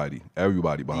 Everybody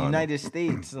behind the him. United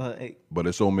States. Like, But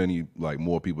there's so many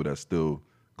more people that's still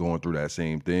going through that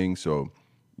same thing. So,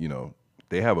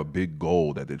 they have a big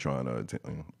goal that they're trying to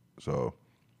attain. So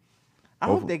I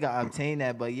hope they can obtain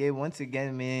that. But yeah, once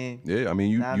again, man. yeah, I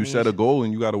mean you set a goal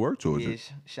and you got to work towards Yeah,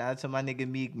 it. shout out to my nigga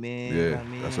Meek, man. Yeah, I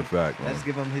mean, that's a fact, man. Let's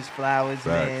give him his flowers,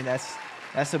 Fact. man.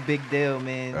 That's a big deal,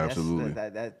 man. Absolutely.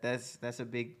 That's a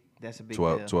big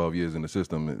 12, deal. 12 years in the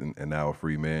system and now a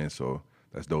free man. So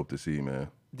that's dope to see, man.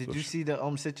 Did So you see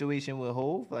the situation with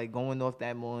Hov? Like going off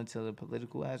that more into the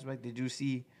political aspect. Did you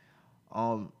see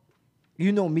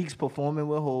Meek's performing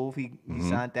with Hov. He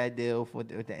signed that deal with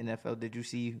the NFL. Did you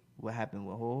see what happened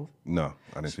with Hov? No,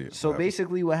 I didn't see it. So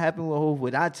basically what happened with Hov,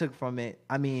 what I took from it,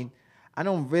 I mean, I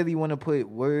don't really want to put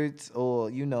words or,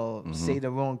 say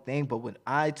the wrong thing, but what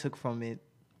I took from it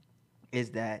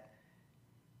is that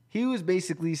he was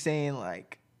basically saying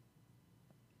like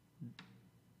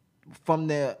from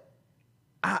the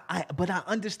but I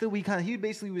understood he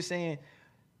basically was saying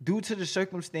due to the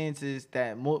circumstances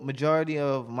that majority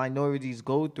of minorities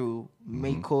go through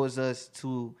may cause us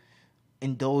to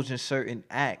indulge in certain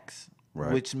acts,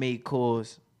 Right. which may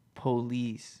cause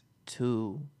police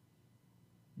to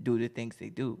do the things they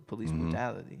do, police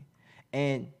brutality.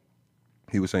 And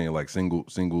He was saying like single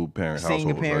parent households.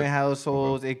 single parent right?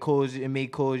 households, it may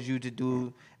cause you to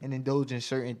do and indulge in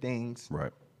certain things,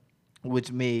 Right.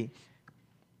 which may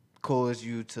cause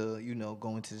you to,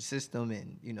 go into the system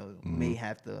and, may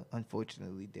have to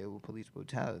unfortunately deal with police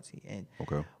brutality. And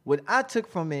Okay. what I took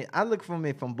from it, I looked from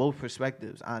it from both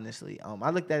perspectives, honestly. I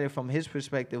looked at it from his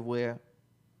perspective where,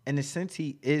 in a sense,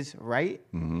 he is right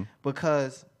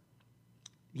because,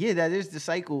 yeah, that is the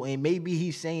cycle. And maybe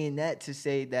he's saying that to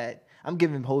say that I'm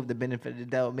giving Hov the benefit of the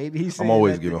doubt. Maybe he's saying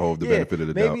always that giving Hov the benefit of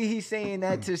the doubt. Maybe he's saying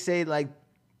that to say like,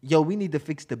 yo, we need to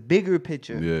fix the bigger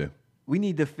picture. Yeah. We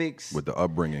need to fix With the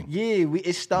upbringing. Yeah,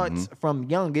 it starts from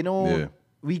young. It don't. Yeah.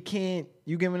 We can't.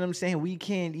 You get what I'm saying? We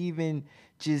can't even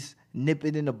just nip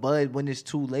it in the bud when it's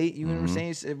too late. You know what I'm saying?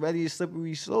 It's already a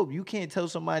slippery slope. You can't tell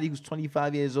somebody who's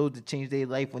 25 years old to change their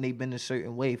life when they've been a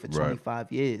certain way for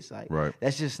 25 years. Like Right.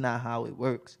 that's just not how it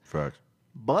works. Facts.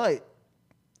 But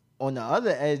on the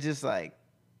other edge, it's like,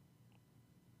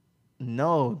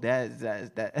 no, that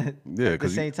Yeah, at the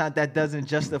 'cause same time, that doesn't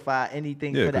justify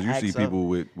anything Yeah, for the because you acts see of- people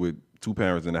with two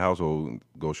parents in the household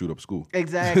go shoot up school.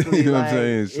 Exactly. You know what I'm like,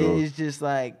 saying? So- it's just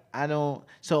like I don't.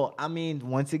 So I mean,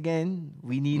 once again,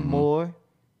 we need more.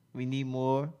 We need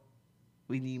more.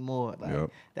 We need more. Like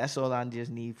Yep. that's all I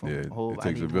just need from Yeah, Hov. it I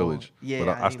takes a need village. More. Yeah,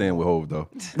 but I need stand with more. Hov though.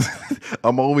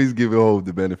 I'm always giving Hov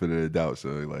the benefit of the doubt. So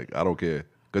like, I don't care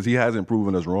because he hasn't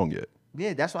proven us wrong yet.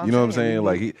 Yeah, that's what You know what I'm saying. saying? We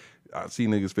Like need- I see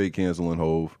niggas fake canceling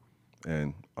Hov,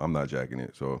 and I'm not jacking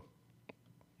it. So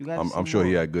you gotta see I'm sure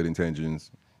he more. had good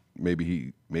intentions. Maybe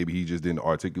he just didn't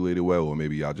articulate it well, or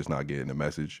maybe y'all just not getting the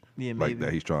message Yeah, like maybe.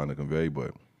 that he's trying to convey.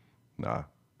 But nah,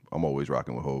 I'm always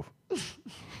rocking with Hov.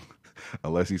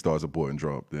 Unless he starts supporting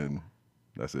Trump, then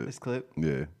that's it. This clip.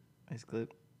 Yeah, This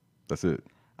clip. that's it.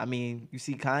 I mean, you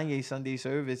see Kanye Sunday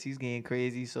service. He's getting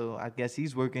crazy. So I guess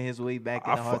he's working his way back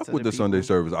in I the hearts fuck of with the people. Sunday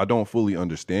service. I don't fully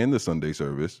understand the Sunday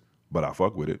service, but I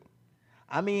fuck with it.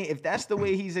 I mean, if that's the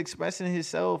way he's expressing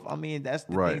himself, I mean, that's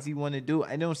the Right. things he want to do.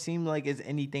 I don't seem like it's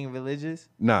anything religious.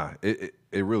 Nah, it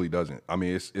really doesn't. I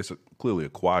mean, it's clearly a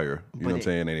choir. You know what I'm it-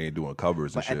 saying? They ain't doing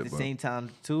covers and But shit. at the same time,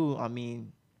 too, I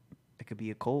mean, it could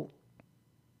be a cult.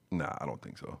 Nah, I don't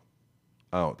think so.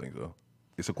 I don't think so.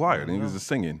 It's a choir. Niggas is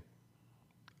singing.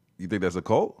 You think that's a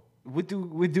cult? What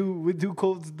do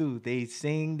cults do? They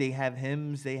sing, they have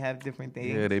hymns, they have different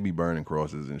things. Yeah, they be burning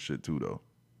crosses and shit too, though.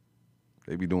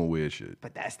 They be doing weird shit.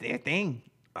 But that's their thing.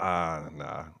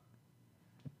 Nah.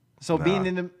 So Nah. being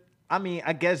in the, I mean,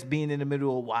 I guess being in the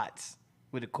middle of Watts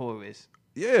with a chorus.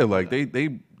 Yeah, like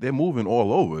they're moving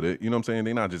all over. You know what I'm saying?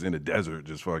 They're not just in the desert,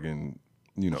 just fucking,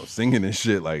 singing and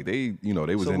shit. Like they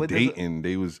was So in what does a- Dayton.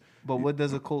 They was. But what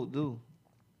does a cult do?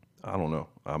 I don't know.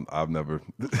 I've never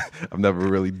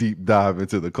really deep dive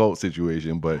into the cult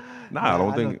situation, but I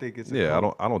don't think it's a yeah,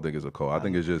 cult. I don't think it's a cult. I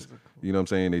think it's just you know what I'm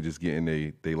saying. They just getting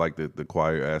they like the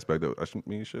choir aspect of. I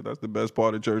mean, shit, that's the best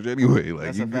part of church anyway. Like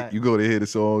That's a fact. you go to hear the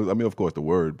songs. I mean, of course the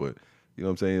word, but you know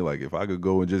what I'm saying. Like if I could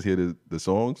go and just hear the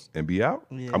songs and be out,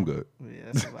 Yeah. I'm good. Yeah,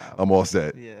 that's a lot. I'm all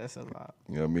set. Yeah, that's a lot.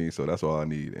 You know what I mean? So that's all I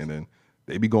need. And then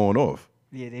they be going off.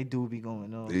 Yeah, they do be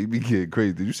going on. They be getting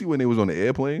crazy. Did you see when they was on the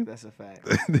airplane? That's a fact.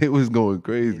 They was going Yeah,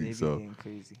 crazy. they be so getting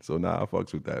crazy. so nah, I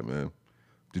fucks with that, man.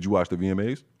 Did you watch the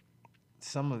VMAs?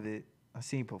 Some of it, I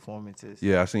seen performances.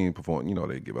 Yeah, I seen perform. You know,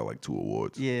 they give out like 2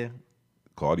 awards. Yeah,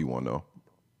 Cardi won though.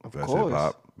 of Best course. hip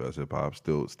hop. Best hip hop.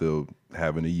 Still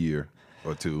having a year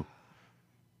or two.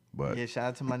 But Yeah, shout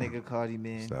out to my nigga Cardi,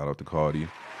 man. shout out to Cardi.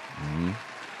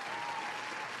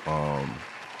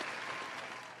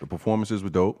 The performances were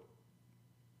dope.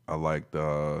 I liked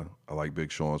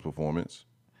Big Sean's performance.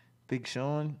 Big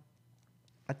Sean,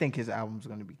 I think his album's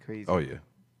gonna be crazy. Oh yeah.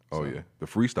 Oh yeah. The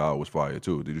freestyle was fire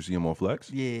too. Did you see him on Flex?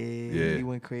 Yeah, he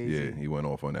went crazy. Yeah, he went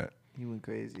off on that. He went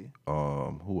crazy.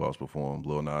 Who else performed?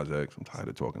 Lil Nas X. I'm tired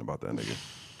of talking about that nigga.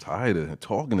 Tired of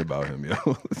talking about him,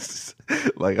 yo.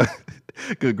 Like,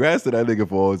 congrats to that nigga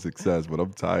for all his success, but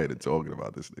I'm tired of talking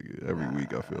about this nigga every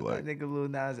week. I feel like, That nigga Lil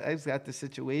Nas X got the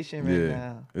situation right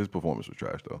now. his performance was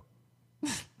trash though.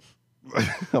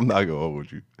 I'm not gonna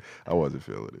hold you. I wasn't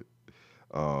feeling it.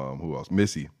 Who else?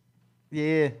 Missy,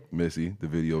 Yeah. the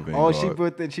video Oh, Vanguard.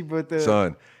 she brought the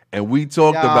Son. And we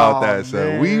talked about that,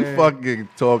 son. We man. fucking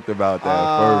talked about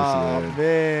that first, man.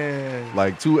 man.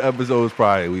 Like 2 episodes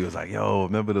prior, we was like, yo,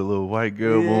 remember the little white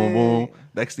girl, boom, boom. Yeah.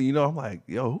 Next thing you know, I'm like,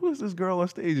 yo, who is this girl on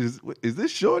stage? Is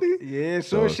this Shorty? Yeah,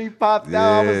 So, she popped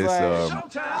out. I was yeah,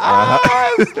 like,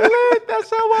 so, it's lit. That's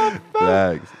how I felt.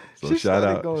 Facts. So She shout started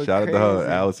out going to her, crazy.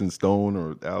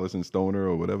 Allison Stoner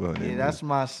or whatever her name Yeah, is. that's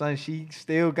my son. She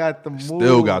still got the moves.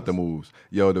 Still got the moves.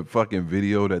 Yo, the fucking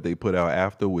video that they put out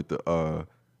after with the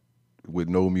with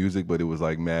no music, but it was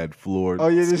like mad floored. Oh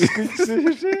yeah, the squeaks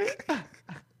and shit.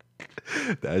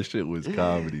 That shit was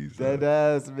comedy. son. That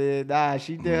ass, man. Nah,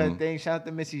 she did her thing. Shout out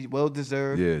to Missy. Well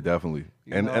deserved. Yeah, definitely.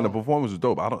 And the know? performance was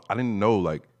dope. I didn't know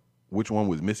like which one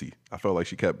was Missy. I felt like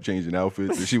she kept changing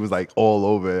outfits and she was like all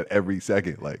over every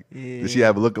second. Like, did she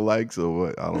have lookalikes or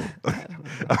what? I don't.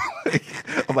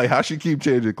 I'm like, how she keep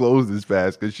changing clothes this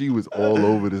fast? Because she was all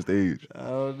over the stage. I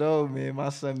don't know, man. My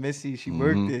son Missy, she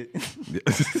worked it.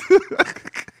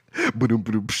 Ba-dum,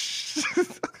 ba-dum,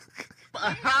 psh.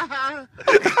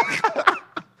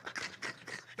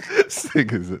 This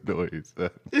nigga's annoying, son.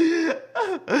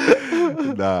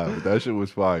 Nah, but that shit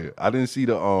was fire. I didn't see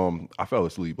the I fell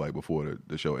asleep like before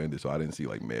the show ended, so I didn't see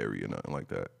like Mary or nothing like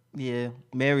that. Yeah,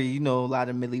 Mary, you know, a lot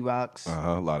of Millie Rocks,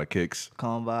 A lot of kicks,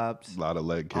 calm vibes, a lot of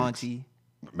leg kicks. auntie.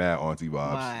 Mad auntie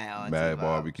vibes. Mad vibes.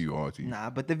 barbecue auntie. Nah,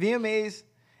 but the VMAs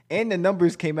and the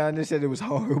numbers came out and they said it was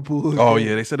horrible. Oh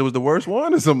yeah, they said it was the worst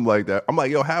one or something like that. I'm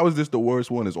like, yo, how is this the worst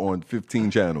one? It's on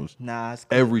 15 channels. Nah, it's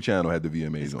clip. Every channel had the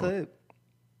VMAs It's on. clip.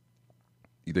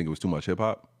 You think it was too much hip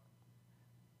hop?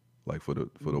 Like for the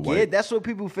Yeah, white? that's what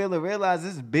people fail to realize.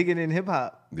 This is bigger than hip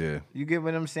hop. Yeah. You get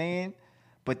what I'm saying?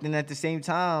 But then at the same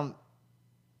time,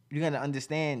 you gotta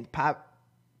understand pop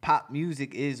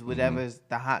music is whatever's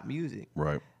the hot music.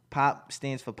 Right. Pop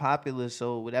stands for popular,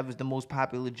 so whatever's the most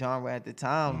popular genre at the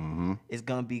time Mm-hmm. is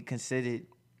gonna be considered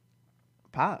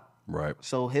pop. Right.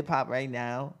 So hip hop right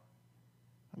now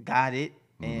got it,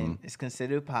 Mm-hmm. and it's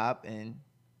considered pop, and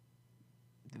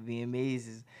the VMAs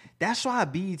is. That's why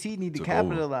BET need to Took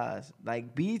capitalize.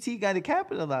 Like BET got to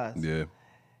capitalize. Yeah.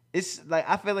 It's like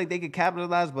I feel like they could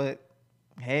capitalize, but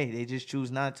hey, they just choose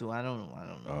not to. I don't know. I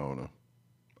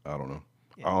don't know.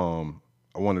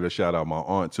 I wanted to shout out my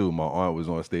aunt too. My aunt was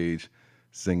on stage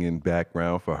singing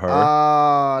background for her.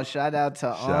 Oh, shout out to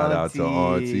Auntie. Shout out to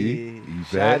Auntie. Yvette.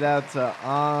 Shout out to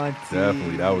Auntie.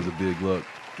 Definitely, that was a big look.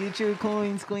 Get your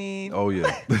coins, queen. Oh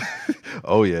yeah,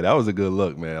 oh yeah, that was a good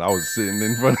look, man. I was sitting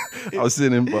in front. I was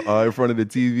sitting in front of the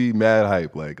TV, mad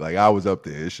hype, like I was up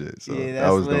there and shit. So Yeah, that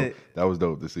that's was lit. dope. That was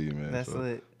dope to see, man. That's so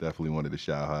lit. Definitely wanted to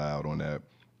shout her out on that.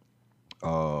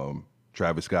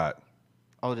 Travis Scott,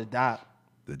 Oh, the doc.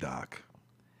 the doc.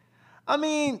 I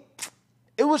mean,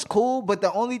 it was cool, but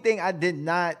the only thing I did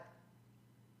not,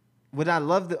 what I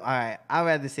loved, all right, I'd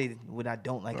rather say what I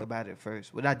don't like about it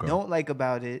first. What I don't like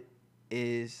about it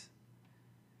is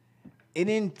it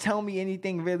didn't tell me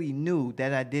anything really new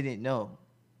that I didn't know.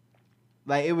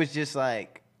 Like, it was just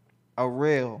like a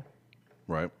reel.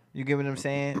 Right. You get what I'm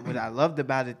saying? What I loved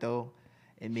about it, though,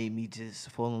 it made me just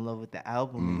fall in love with the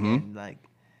album. And, like,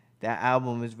 that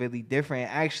album is really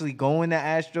different. Actually going to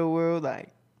Astro World,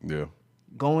 like, Yeah.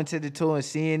 going to the tour and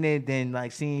seeing it, then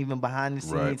like seeing even behind the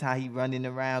scenes Right. how he running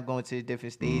around, going to the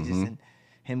different stages and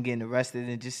him getting arrested,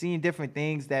 and just seeing different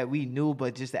things that we knew,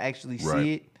 but just to actually Right.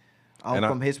 see it And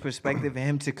from his perspective and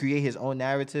him to create his own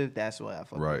narrative. That's what I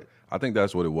felt. Right. I think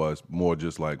that's what it was. More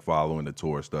just like following the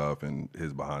tour stuff and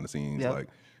his behind the scenes, Yep. like,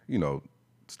 you know,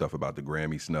 stuff about the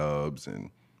Grammy snubs and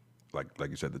like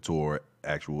you said, the tour,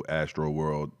 actual Astro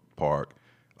World Park.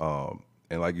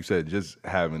 And like you said, just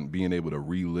being able to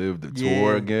relive the Yeah.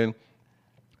 tour again,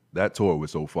 that tour was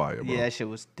so fire, bro. Yeah, that shit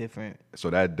was different. So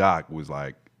that doc was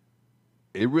like,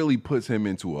 it really puts him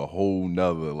into a whole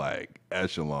nother like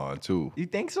echelon too. You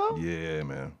think so? Yeah,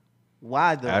 man.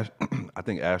 Why though? I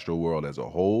think Astro World as a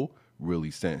whole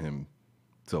really sent him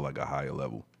to like a higher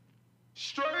level.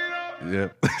 Straight up. Yeah.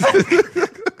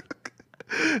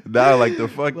 Nah, like the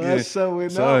fucking Well, showing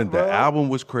son, up, bro. the album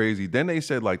was crazy. Then they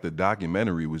said like the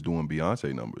documentary was doing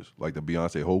Beyonce numbers, like the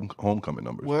Beyonce homecoming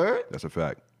numbers. Word? That's a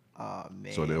fact. Oh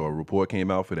man. So a report came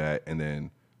out for that, and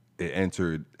then it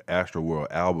entered Astro World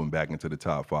album back into the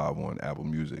top 5 on Apple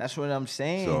Music. That's what I'm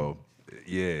saying. So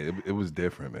yeah, it was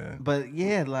different, man. But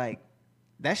yeah, like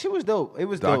that shit was dope. It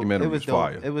was Documentary dope. It was was dope.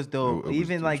 fire. It was dope. It was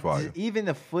Even like fire. even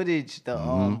the footage,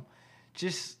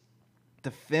 just the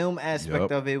film aspect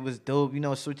Yup. of it was dope. You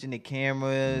know, switching the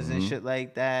cameras and shit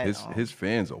like that. His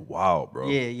fans are wild, bro.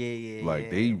 Yeah.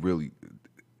 Like they really,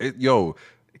 yo,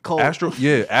 Cold.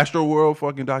 Astro World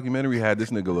fucking documentary had this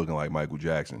nigga looking like Michael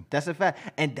Jackson. That's a fact.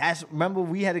 And remember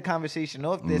we had a conversation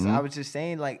off this. I was just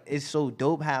saying, like, it's so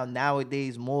dope how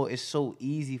nowadays it's so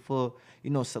easy for,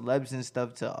 celebs and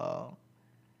stuff to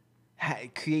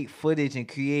create footage and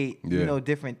create, Yeah.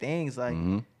 different things. Like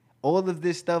all of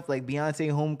this stuff, like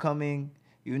Beyonce Homecoming,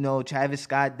 Travis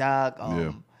Scott doc,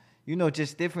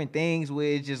 just different things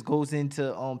where it just goes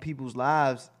into people's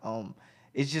lives.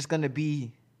 It's just gonna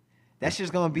be that's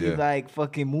just gonna be Yeah. like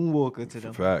fucking Moonwalker to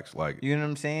them. Facts, like You know what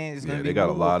I'm saying? It's yeah, gonna they be got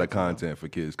a lot Moonwalker of to them. content for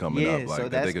kids coming Yeah, up, like so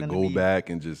that that's they could gonna go be- back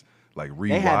and just like rewatch.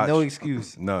 They have no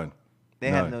excuse. None. They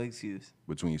have None. no excuse.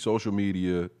 Between social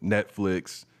media,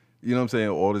 Netflix, you know what I'm saying,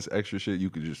 all this extra shit you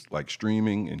could just like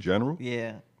streaming in general.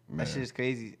 Yeah. Man. That shit is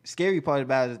crazy. Scary part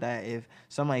about it is that if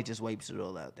somebody just wipes it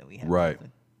all out, then we have Right.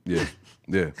 nothing. Yeah.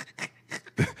 Yeah.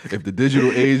 If the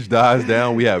digital age dies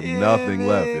down, we have Yeah, nothing man,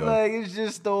 left, yo. Like it's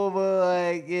just over.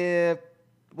 Like, yeah.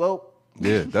 Well,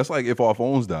 Yeah, that's like if our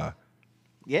phones die.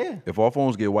 yeah. If our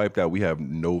phones get wiped out, we have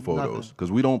no photos Nothing.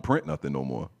 because we don't print nothing no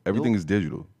more. Everything Nope. is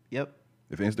digital. Yep.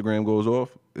 If Instagram goes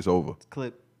off, it's over.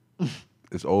 Clip.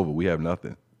 It's over. We have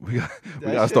nothing. We got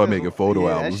That to shit start is- making photo yeah,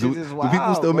 that albums. shit Do is people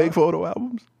wild, still bro. make photo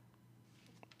albums?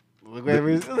 Look where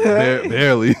it's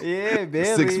Barely. Yeah,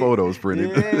 barely. 6 photos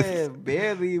printed. Yeah,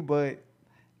 barely. But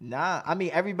nah, I mean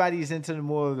everybody's into the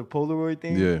more of the Polaroid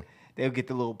thing. Yeah. They'll get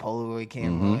the little Polaroid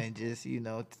camera and just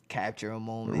capture a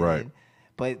moment. Right.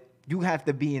 But you have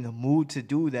to be in the mood to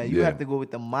do that. You Yeah. have to go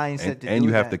with the mindset to do And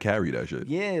you have that. to carry that shit.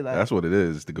 Yeah, like- that's what it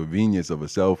is. It's the convenience of a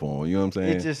cell phone. You know what I'm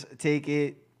saying? It just take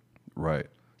it. Right.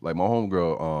 Like my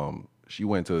homegirl, she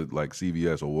went to like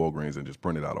CVS or Walgreens and just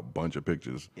printed out a bunch of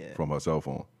pictures Yeah. from her cell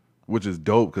phone, which is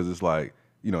dope because it's like,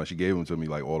 she gave them to me,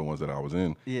 like all the ones that I was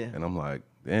in. Yeah. And I'm like,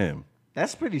 damn.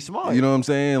 That's pretty smart. You know what I'm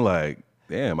saying? Like,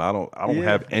 damn, I don't Yeah.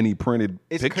 have any printed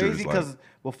It's pictures. crazy like- because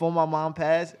before my mom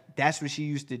passed, that's what she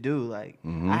used to do. Like,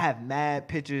 I have mad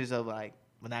pictures of like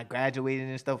when I graduated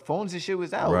and stuff. Phones and shit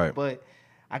was out, Right. but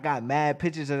I got mad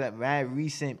pictures of that, mad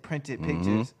recent printed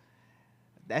pictures.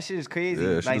 That shit is crazy.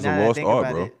 Yeah, shit like is a now that I lost think art,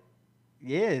 about bro. it,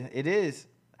 yeah, it is.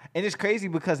 And it's crazy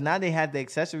because now they have the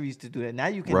accessories to do that. Now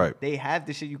you can, Right. they have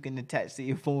the shit you can attach to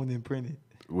your phone and print it.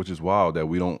 which is wild that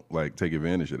we don't like take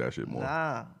advantage of that shit more.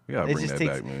 Nah, We gotta it bring just that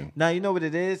takes, back, man. Now you know what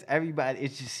it is. Everybody,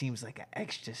 it just seems like an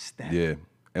extra step. Yeah.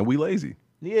 And we lazy.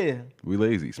 Yeah. We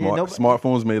lazy. Yeah,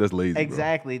 Smartphones made us lazy.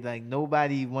 Exactly. Like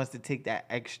nobody wants to take that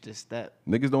extra step.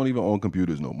 Bro. Niggas don't even own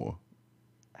computers no more.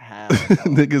 How?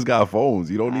 Niggas got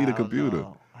phones. You don't need a computer.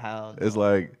 How? It's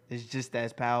like, It's just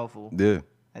as powerful yeah,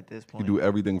 at this you point. do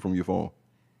everything from your phone.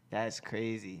 That's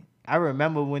crazy. I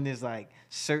remember when there's like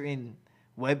certain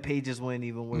web pages wouldn't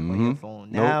even work on your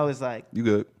phone. Nope. Now it's like, You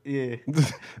good. yeah. You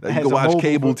has can a watch mobile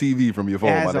cable ver- TV from your phone,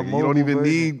 has my a nigga. You don't mobile even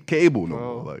version. need cable no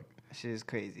Bro. more. Like, That shit is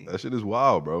crazy. that shit is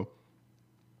wild, bro.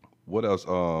 What else?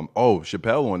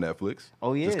 Chappelle on Netflix.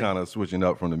 Oh, yeah. Just kind of switching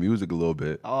up from the music a little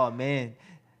bit. Oh man,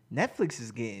 Netflix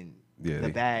is getting Yeah, the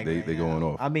bag. they right going now.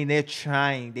 off. I mean, they're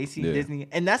trying. They see Yeah. Disney,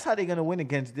 and that's how they're gonna win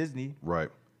against Disney. Right.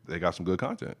 They got some good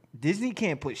content. Disney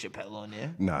can't put Chappelle on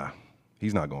there. Nah,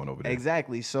 he's not going over there.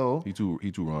 Exactly. So He too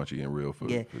raunchy and real for,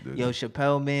 yeah, for Disney. yo,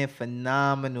 Chappelle, man,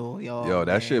 phenomenal, yo. Yo, that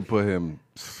man. shit put him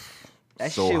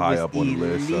That so shit high was up on the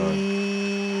list, son.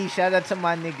 elite. Shout out to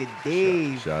my nigga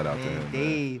Dave. Shout out to man, him, man.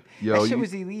 Dave. Yo, that shit you-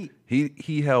 was elite.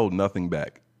 He held nothing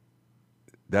back.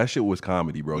 That shit was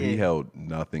comedy, bro. He Yeah. held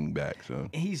nothing back, son.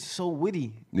 And he's so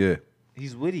witty. Yeah.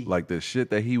 He's witty. Like the shit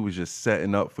that he was just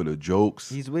setting up for the jokes.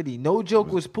 He's witty. No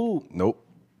joke was poop. Nope.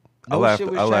 No I laughed. shit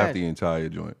was I laughed trash. the entire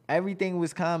joint. Everything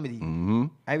was comedy.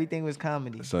 Everything was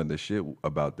comedy. Son, the shit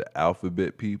about the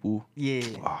alphabet people. Yeah.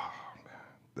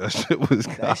 That shit was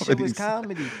comedy. That shit was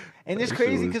comedy. And it's That shit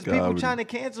crazy was because people comedy. trying to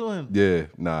cancel him. Yeah,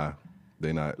 nah,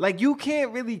 they not. Like, you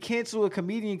can't really cancel a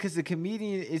comedian because the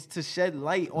comedian is to shed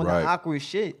light on Right. the awkward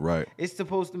shit. Right. It's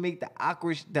supposed to make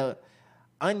the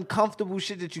uncomfortable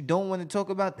shit that you don't want to talk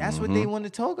about. That's what they want to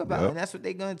talk about. Yep. And that's what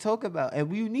they're going to talk about. And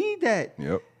we need that.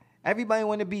 Yep. Everybody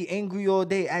want to be angry all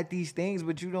day at these things,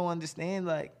 but you don't understand,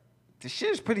 like, the shit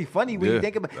is pretty funny when you Yeah,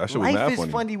 think about that it. shit was Life mad is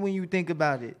funny. funny when you think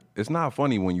about it. It's not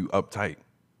funny when you uptight.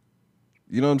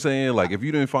 You know what I'm saying? Like, if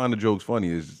you didn't find the jokes funny,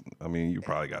 you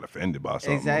probably got offended by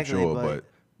something, Exactly, I'm sure, but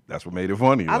that's what made it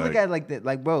funny. I look at it like that,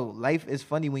 like, bro, life is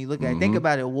funny when you look at it. Think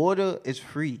about it. Water is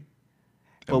free,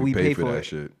 but and we pay for for that it.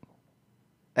 shit.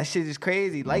 That shit is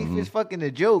crazy. Life is fucking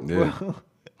a joke, Yeah. bro.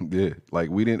 Yeah, like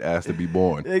we didn't ask to be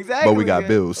born, Exactly. but we got yeah.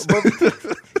 bills. But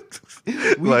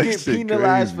we Like, get shit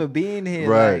penalized crazy. for being here.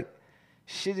 Right. Like,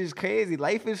 shit is crazy.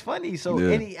 Life is funny. So Yeah.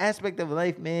 any aspect of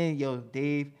life, man, yo,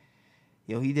 Dave,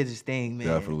 he did his thing, man.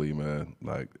 Definitely, man.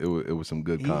 Like it was some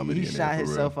good comedy. He in shot there, for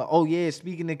himself real. out. Oh yeah,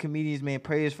 speaking of comedians, man,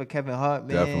 prayers for Kevin Hart,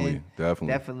 man.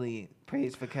 Definitely.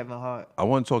 Prayers for Kevin Hart. I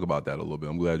want to talk about that a little bit.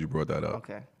 I'm glad you brought that up.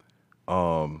 Okay.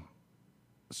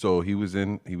 So he was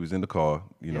in the car,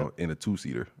 you know, Yep. in a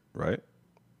 2-seater, right?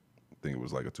 I think it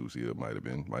was like a 2-seater. Might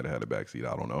have had a back seat.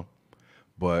 I don't know.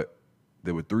 But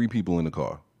there were 3 people in the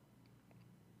car.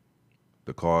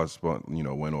 The car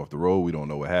went off the road. We don't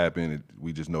know what happened.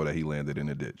 We just know that he landed in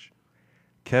a ditch.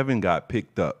 Kevin got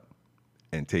picked up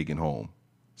and taken home.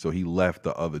 So he left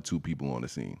the other 2 people on the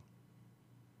scene.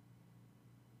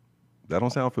 That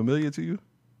don't sound familiar to you?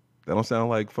 That don't sound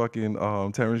like fucking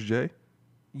Terrence J?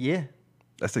 Yeah.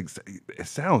 It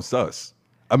sounds sus.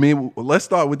 I mean, let's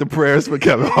start with the prayers for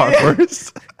Kevin Hart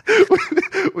first.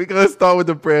 We're going to start with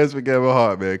the prayers for Kevin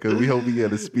Hart, man, because we hope he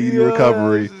had a speedy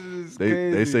recovery. They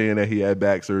crazy. saying that he had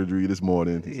back surgery this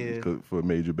morning Yeah. for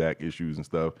major back issues and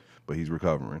stuff, but he's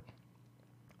recovering.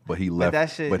 But he left. that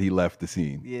shit- But he left the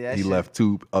scene. Yeah, that he shit- left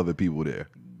 2 other people there.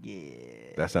 Yeah.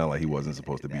 That sounded like he wasn't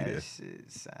supposed to be there. That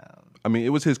shit sound. I mean, it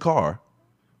was his car,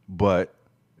 but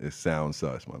it sounds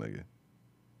sus, my nigga.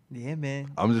 Yeah, man.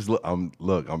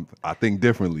 I think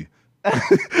differently.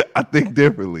 I think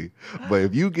differently. But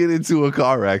if you get into a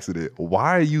car accident,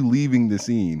 why are you leaving the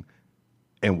scene?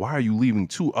 And why are you leaving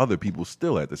 2 other people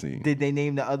still at the scene? Did they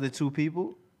name the other 2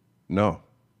 people? No.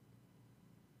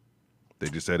 They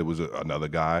just said it was another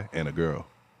guy and a girl.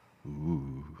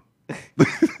 Ooh.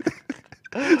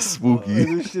 Spooky.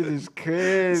 This shit is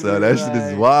crazy. So that shit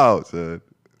is wild, son.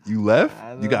 You left?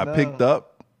 I You don't got know. picked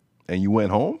up and you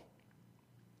went home?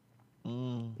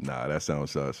 Mm. Nah, that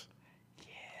sounds sus.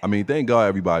 I mean, thank God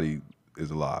everybody is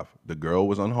alive. The girl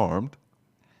was unharmed.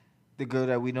 The girl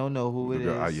that we don't know who it is.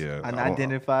 The girl- yeah,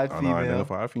 Unidentified female.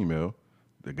 Unidentified female.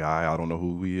 The guy, I don't know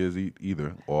who he is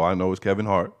either. All I know is Kevin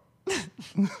Hart.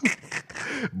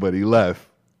 But he left.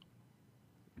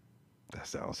 That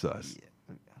sounds sus.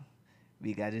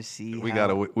 We gotta see. We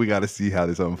gotta see how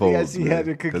this unfolds. see how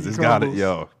the cookie Because it's got it, crumbles.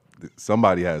 yo.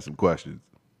 Somebody has some questions.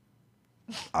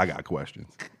 I got questions.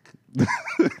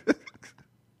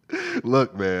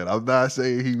 Look, man, I'm not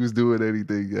saying he was doing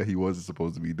anything that he wasn't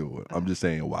supposed to be doing. I'm just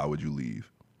saying, why would you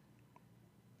leave?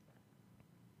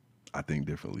 I think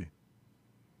differently.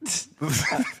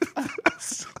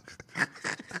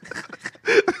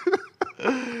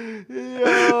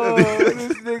 Yo,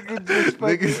 this nigga just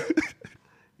fucking.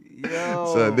 Niggas,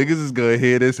 Yo. so niggas is gonna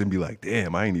hear this and be like,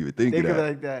 damn, I ain't even think of Think that.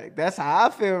 like that. That's how I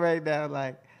feel right now.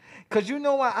 Like, cause you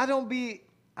know what? I don't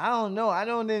know.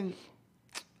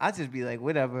 I just be like,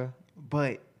 whatever.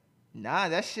 But nah,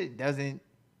 that shit doesn't.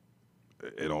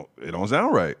 It don't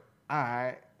sound right. All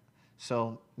right.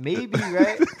 So maybe,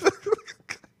 right?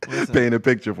 Listen, Paint a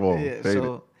picture for him. yeah, Paint it.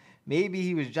 so maybe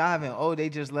he was driving. Oh, they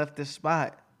just left the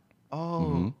spot. Oh,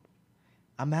 Mm-hmm.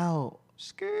 I'm out.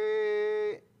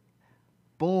 Skirt.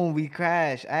 Boom, we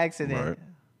crash. Accident. Right.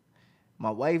 My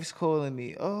wife's calling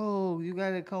me. Oh, you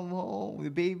gotta come home. The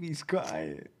baby's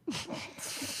crying.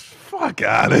 Fuck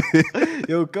out of here.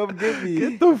 Yo, come get me.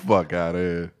 Get the fuck out of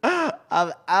here.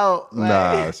 I'm out. Like,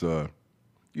 Nah, son.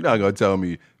 You're not gonna tell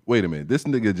me, wait a minute, this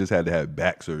nigga just had to have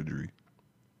back surgery.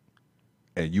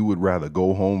 And you would rather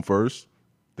go home first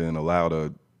than allow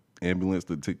the ambulance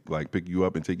to pick you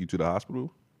up and take you to the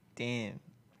hospital? Damn.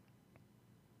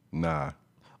 Nah.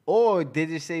 Or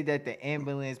did it say that the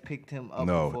ambulance picked him up?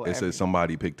 No. before It says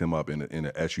somebody picked him up in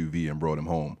an SUV and brought him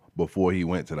home before he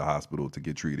went to the hospital to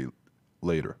get treated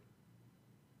later.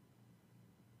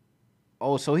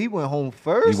 Oh, so he went home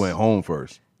first? He went home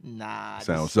first. Nah.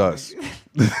 Sounds this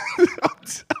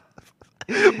sus.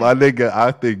 My nigga,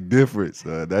 I think different,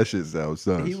 son. That shit sounds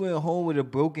sus. He went home with a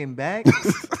broken back.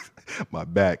 My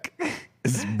back.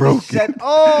 It's broken. Said,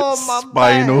 oh, my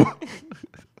Spinal. back.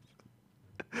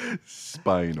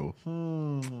 Spinal.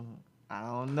 I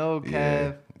don't know,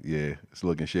 Yeah. Kev. Yeah. It's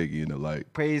looking shaky in the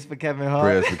light. Praise for Kevin Hart.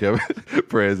 Prayers for Kevin.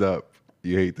 Prayers up.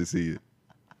 You hate to see it.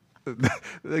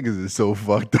 Niggas is so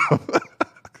fucked up.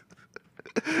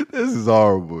 This is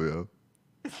horrible, yo.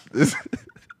 This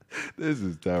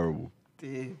is terrible.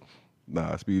 Dude.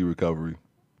 Nah, speedy recovery.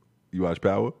 You watch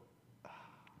Power?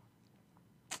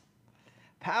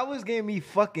 Power's getting me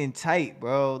fucking tight,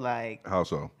 bro. Like, How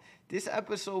so? this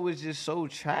episode was just so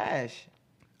trash.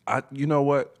 You know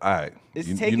what? All right. It's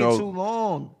you taking know, too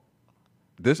long.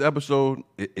 This episode,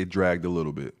 it dragged a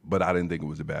little bit, but I didn't think it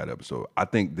was a bad episode. I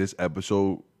think this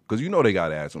episode, because you know they got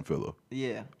to add some filler.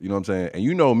 Yeah. You know what I'm saying? And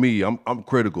you know me, I'm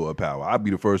critical of Power. I'd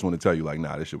be the first one to tell you, like,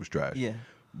 nah, this shit was trash. Yeah.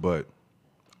 But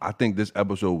I think this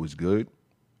episode was good.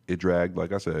 It dragged,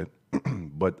 like I said,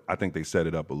 but I think they set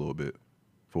it up a little bit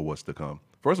for what's to come.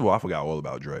 First of all, I forgot all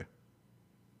about Dre.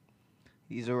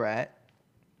 He's a rat.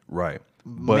 Right.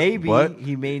 But, Maybe but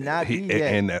he may not be yet.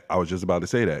 And I was just about to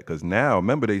say that because now,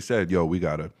 remember they said, yo, we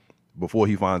got to, before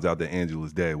he finds out that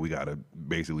Angela's dead, we got to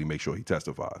basically make sure he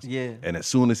testifies. Yeah. And as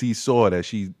soon as he saw that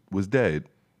she was dead,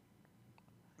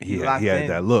 he had locked in.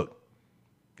 that look.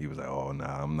 He was like, oh,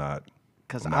 nah, I'm not.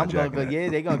 Because I'm I'm not going to jacking go, that. yeah,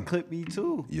 they going to clip me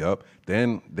too. Yep.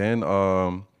 Then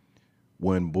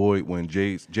when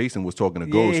Jason was talking to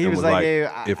Yeah, Ghost he and was was like, like,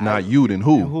 yeah, if not you, then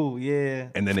who? Who, yeah.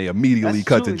 And then they immediately That's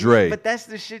cut true. to Dre. But that's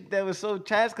the shit that was so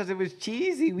trash because it was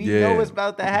cheesy. We Yeah. know what's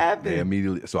about to happen. They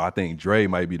immediately. So I think Dre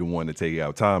might be the one to take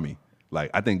out Tommy. Like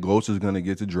I think Ghost is gonna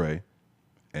get to Dre,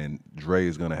 and Dre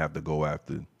is gonna have to go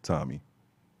after Tommy.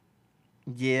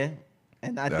 Yeah.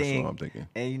 And I That's think, what I'm thinking.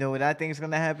 And you know what I think is going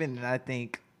to happen? And I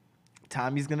think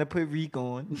Tommy's going to put Reek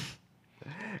on.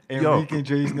 And Yo. Reek and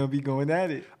Dre's going to be going at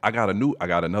it. I got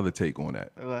another take on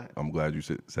that. What? I'm glad you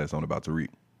said something about Tariq.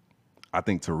 I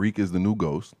think Tariq is the new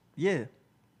Ghost. Yeah.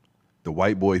 The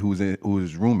white boy who's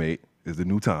his roommate is the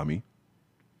new Tommy,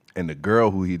 and the girl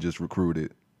who he just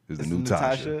recruited is the It's new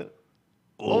Tasha.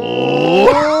 Oh,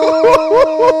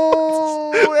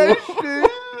 that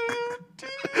shit.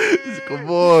 Come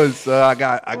on, son.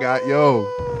 I got yo.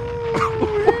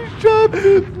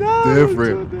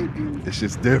 Different. It's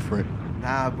just different.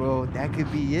 Nah, bro, that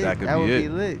could be it. That could That be would it. be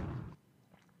lit.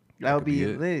 That would could be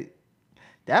be it. lit.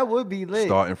 That would be lit.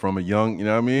 Starting from a young, you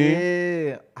know what I mean?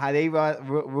 Yeah, how they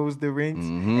rose the ranks,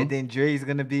 and then Dre's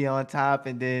gonna be on top,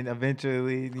 and then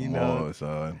eventually, you Come know, on,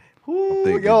 son.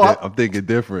 Ooh, I'm thinking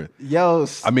different. yo,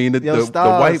 I mean, the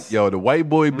stars. white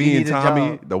boy We being need a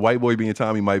Tommy, job. the white boy being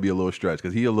Tommy might be a little stretch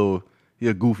because he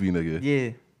a goofy nigga.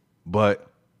 Yeah, But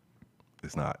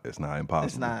it's not impossible.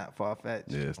 it's not far fetched.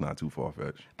 Yeah, it's not too far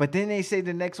fetched. But then they say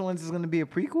the next one's is gonna be a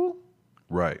prequel,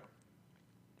 Right.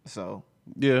 so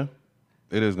Yeah.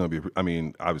 It is gonna be. I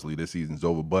mean, obviously this season's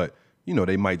over, but you know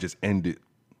they might just end it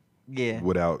yeah,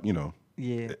 without. You know,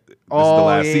 yeah. this is the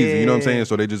last season. You know what I'm yeah. saying?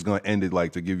 So they're just gonna end it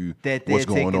like to give you That what's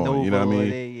they're going taking on. You know what I over,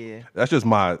 mean? yeah. That's just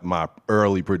my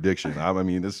early prediction. I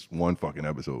mean, this one fucking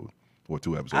episode or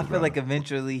two episodes. I feel rather. like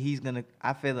eventually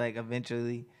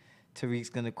Tariq's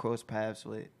gonna cross paths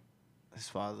with his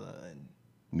father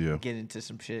and yeah, get into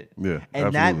some shit. Yeah,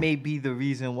 and that absolutely. may be the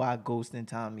reason why Ghost and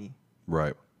Tommy.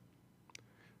 right.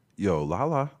 Yo,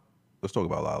 Lala. Let's talk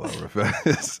about Lala real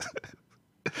fast.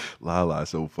 Lala is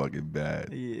so fucking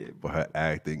bad. Yeah. But her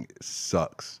acting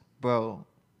sucks. Bro,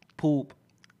 poop.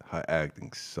 Her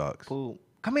acting sucks. Come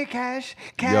here, Cash.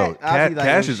 Cash. Yo, I'll be like,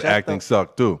 Cash's shut acting the-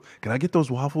 sucked too. Can I get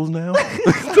those waffles now?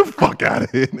 Get the fuck out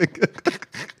of here,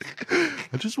 nigga.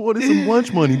 I just wanted some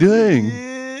lunch money. Dang.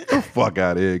 Get the fuck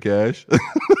out of here, Cash.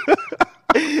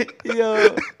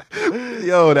 Yo,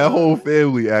 Yo, that whole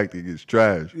family acting is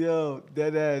trash. yo,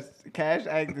 that ass. Cash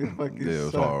acting fucking Yeah, it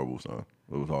was suck. horrible, son.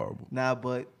 It was horrible. Nah,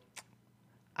 but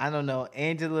I don't know.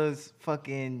 Angela's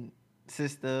fucking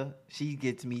sister, she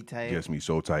gets me tight. Gets me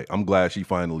so tight. I'm glad she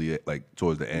finally, like,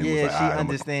 towards the end, Yeah, was like, she "All right,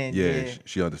 understand, Yeah, yeah.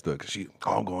 she understood. Because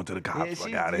I'm going to the cops. Yeah, Fuck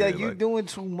she, out of like, here. you doing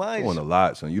too much. Doing a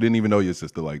lot, son. You didn't even know your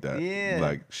sister like that. Yeah.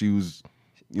 Like, she was,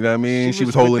 you know what I mean? She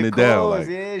was with holding the it down. cause, Like,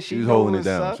 yeah, she was know holding it what's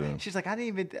down, up. son. She's like,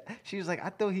 she was like, I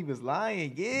thought he was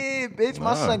lying. Yeah, bitch,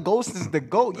 my Nah. son Ghost is the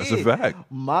GOAT. That's yeah. a fact.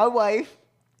 My wife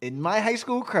and my high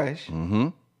school crush,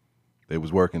 They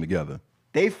was working together.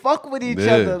 they fuck with each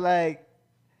Yeah. other. Like,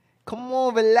 come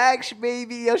on, relax,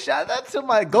 baby. Yo, shout out to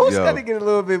my Ghost. Yo. Gotta get a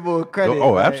little bit more credit.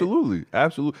 Oh, like, absolutely.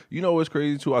 Absolutely. You know what's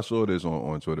crazy too? I saw this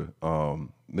on Twitter.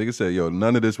 Nigga said, yo,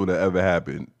 none of this would have ever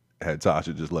happened had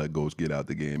Tasha just let Ghost get out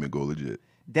the game and go legit.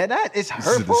 It's her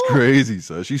This is fault. crazy,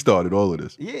 son. She started all of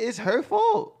this. Yeah, it's her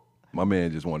fault. My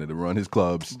man just wanted to run his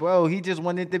clubs. Bro, he just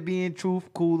wanted to be in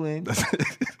Truth Cooling.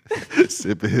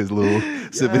 sipping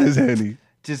his Henny.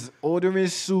 Just ordering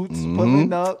suits,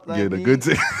 pulling up. Like Getting a good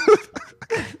time.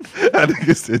 I think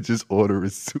it said just ordering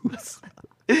suits.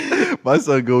 My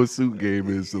son goes suit game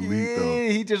is elite though. Yeah,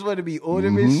 he just want to be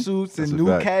ordering suits That's and a new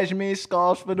fact. cashmere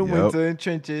scarves for the Yep. winter and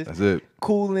trenches. That's it.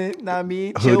 Cooling, know what I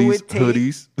mean? Chill Hoodies, with Tate.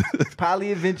 hoodies.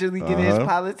 Probably eventually get his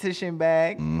politician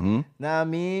bag. Mm-hmm. Know what I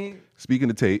mean? Speaking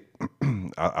of Tate,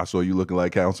 I saw you looking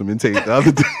like Councilman Tate the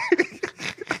other day.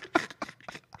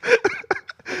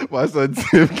 My son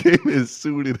Tim came in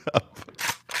suited up.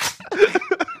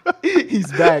 He's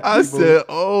back. I people. said,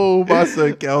 "Oh, my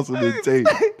son Councilman Tate."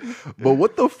 But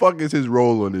what the fuck is his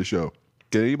role on this show?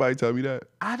 Can anybody tell me that?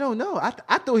 I don't know.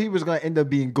 I thought he was gonna end up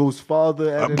being Ghost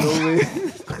Father out of nowhere.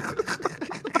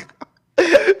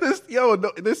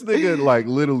 This nigga like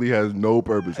literally has no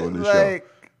purpose on this show. Like,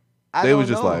 I They don't was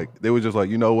just know. like,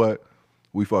 you know what?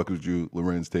 We fuck with you,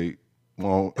 Lorenz Tate.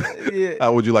 Well, Yeah.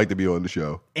 how would you like to be on the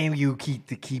show? And you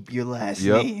keep your last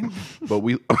Yep. name. But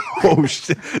we, oh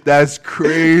shit, that's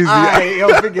crazy. All right, yo,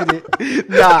 forget it.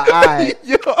 Nah, all right.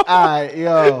 Yo. All right,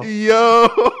 yo. Yo,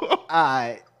 All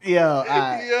right. Yo, all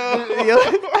right.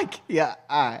 Yo. Yeah,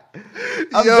 all right.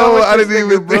 Yo, I didn't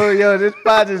even bro. Yo, this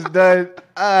pod is done.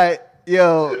 All right.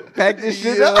 Yo, pack this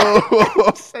shit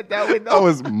up. Set that window. that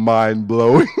was mind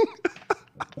blowing.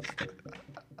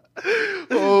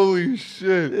 Holy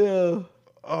shit. Yeah.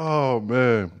 Oh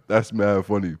man, that's mad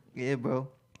funny. Yeah, bro.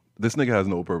 This nigga has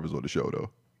no purpose on the show though.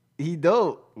 He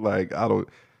dope. Like I don't.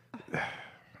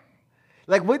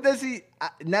 Like, what does he...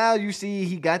 Now you see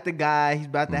he got the guy. He's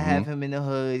about to have him in the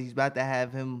hood. He's about to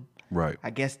have him, Right. I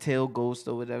guess, tail Ghost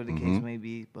or whatever the case may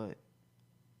be. But,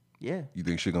 yeah. You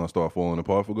think shit gonna start falling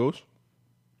apart for Ghost?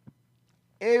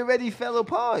 It already fell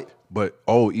apart. But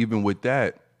even with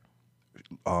that,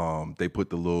 they put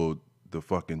the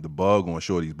bug on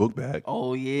Shorty's book bag.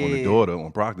 Oh, yeah. On the daughter,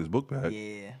 on Proctor's book bag.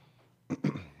 Yeah.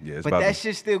 Yeah, it's But about that to,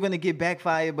 shit's still going to get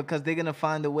backfired because they're going to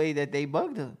find a way that they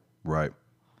bugged her. right.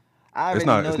 I It's already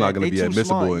not- know it's not that. gonna They be too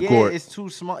admissible smart. in court. Yeah, it's too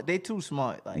smart. They too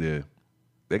smart. Like, Yeah.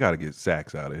 They gotta get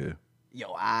Sacks out of here.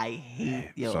 yo, I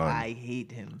hate son. I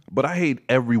hate him. But I hate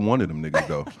every one of them niggas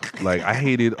though. Like I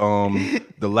hated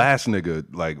the last nigga,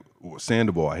 like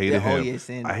Sandoval. I hated Yeah, oh, him. yeah,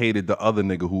 Sandoval. I hated the other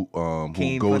nigga who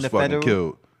Came from Ghost the fucking federal?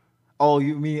 killed Oh,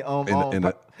 you mean in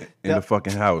the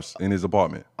fucking house in his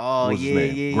apartment. Oh, What was his yeah,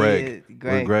 name? yeah, Greg.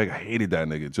 yeah. Greg. I hated that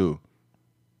nigga too.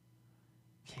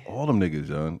 All them niggas,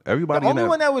 son. Everybody The in only that.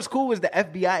 one that was cool was the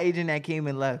FBI agent that came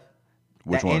and left.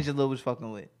 Which that one? Angela was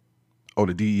fucking with. Oh,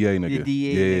 the DEA nigga. The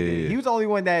DA Yeah, nigga. yeah, yeah. He was the only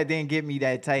one that didn't get me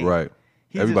that tight. Right.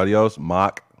 He Everybody else,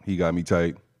 Mock, he got me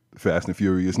tight. Fast and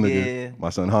Furious nigga. Yeah. My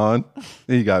son Han,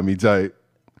 he got me tight.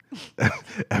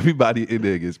 Everybody in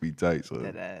there gets me tight. So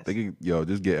That ass. they can,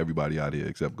 just get everybody out of here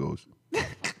except Ghost.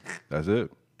 That's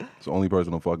it. It's the only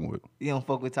person I'm fucking with. You don't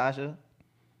fuck with Tasha?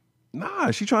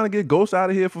 Nah, she trying to get Ghost out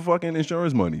of here for fucking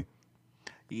insurance money.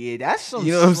 Yeah, that's some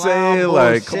You know what I'm slime saying?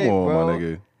 Like, bullshit, come on, bro. my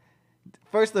nigga.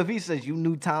 First off, he says you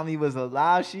knew Tommy was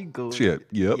alive. She goes, Shit,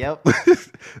 yep. Yep.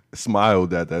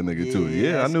 Smiled at that nigga too. Yeah, Yeah,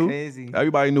 I that's knew. crazy.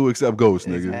 Everybody knew except Ghost,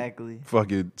 nigga. Exactly.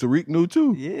 Fucking Tariq knew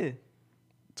too. Yeah.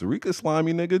 Tariq a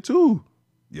slimy nigga too.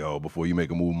 Yo, before you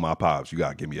make a move with my pops, you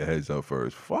gotta give me a heads up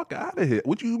first. Fuck out of here.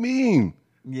 What you mean?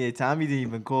 Yeah, Tommy didn't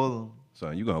even call him.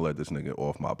 Son, you gonna let this nigga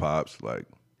off my pops? Like,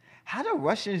 How do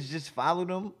Russians just follow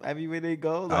them everywhere they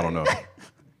go? I don't know.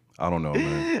 I don't know,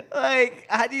 man. Like,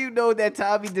 how do you know that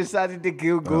Tommy decided to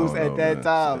kill I Ghost don't at know, that man.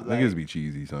 time? Like, Niggas be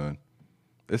cheesy, son.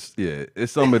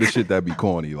 It's some of the shit that be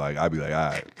corny. Like, I be like,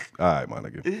 all right, my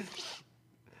nigga.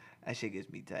 that shit gets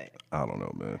me tight. I don't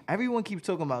know, man. Everyone keeps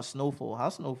talking about Snowfall.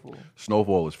 How's Snowfall?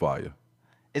 Snowfall is fire.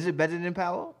 Is it better than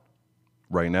Power?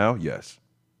 Right now, yes.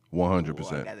 Oh, I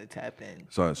 100%. gotta tap in.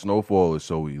 Son, Snowfall is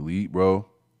so elite, bro.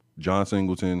 John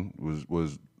Singleton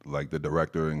was like the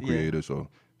director and creator, so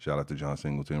shout out to John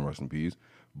Singleton, rest in peace.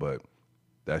 But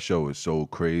that show is so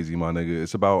crazy, my nigga.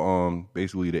 It's about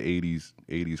basically the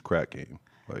 80s crack game.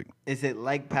 Like Is it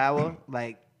like Power?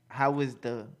 Like, how was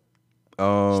the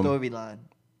Um, storyline?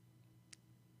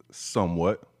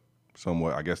 somewhat.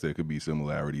 I guess there could be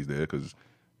similarities there because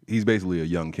he's basically a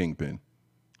young kingpin.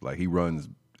 Like he runs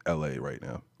L.A. right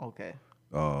now. Okay.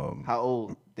 How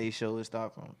old they show it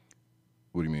start from?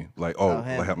 What do you mean? Like About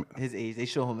him, like how- his age. They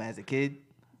show him as a kid,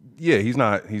 yeah, he's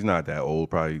not that old.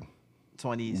 Probably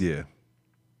 20s. yeah.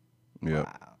 Yeah.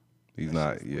 Wow. He's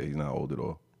not old at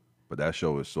all. But that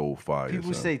show is so fire.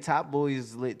 People son. say Top Boy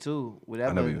is lit too.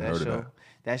 Whatever never even that heard of show. that.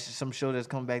 That's just some show that's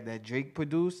come back that Drake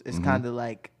produced. Mm-hmm. It's kind of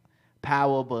like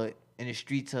Power, but in the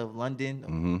streets of London.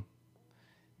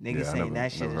 Mm-hmm. Niggas Yeah, I saying never-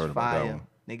 that shit never is heard about that fire. one.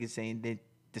 Niggas saying that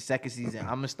the second season,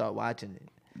 I'm gonna start watching it.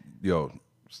 Yo,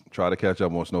 Try to catch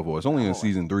up on Snowfall. It's only in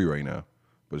season 3 right now,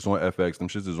 but it's on FX. Them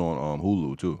shits is on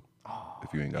Hulu too.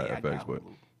 If you ain't got Yeah, I FX, got but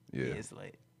Hulu. yeah, It's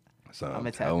late. son, I'm I'ma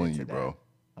tap telling into you, that. bro,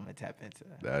 I'm gonna tap into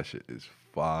that. that shit is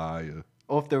fire.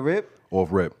 Off the rip.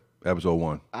 Off rip, episode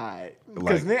 1. Alright.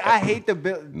 Because Like, I hate the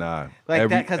build. Nah, Like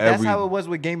that, because that's every- how it was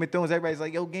with Game of Thrones. Everybody's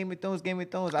like, "Yo, Game of Thrones, Game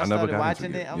of Thrones." I I never started got watching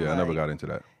into it. I'm I never like, got into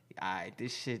that, Alright,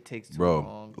 this shit takes too bro.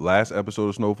 long. Last episode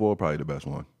of Snowfall, probably the best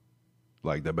one,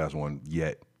 like the best one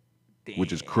yet.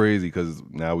 Which is Damn. crazy because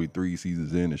now we 3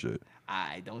 seasons in and shit.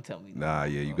 Alright, don't tell me. Nah,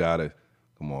 yeah, you gotta.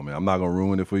 Come on, man. I'm not gonna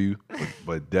ruin it for you,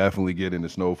 but definitely get into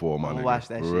Snowfall, my I'ma nigga. watch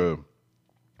that for shit. real.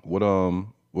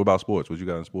 What about sports? What you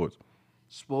got in sports?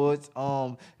 Sports.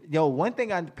 Yo, one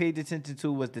thing I paid attention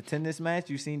to was the tennis match.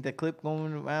 You seen the clip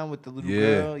going around with the little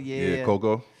girl? Yeah.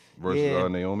 Coco versus Yeah.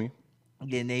 Naomi.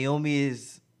 Yeah, Naomi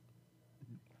is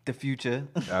the future.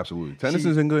 Absolutely, tennis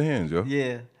is in good hands, yo.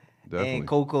 Yeah. Definitely. And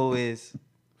Coco is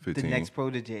 15, the next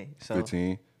protege. So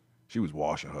 15. She was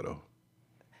washing her though,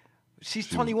 she's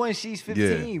 21, she's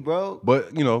 15, bro.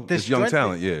 but you know, The it's young strength-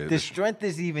 talent. Yeah, The strength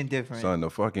is even different. son,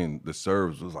 the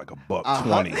serves was like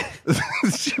 $120. Uh-huh.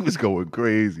 She was going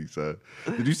crazy, son.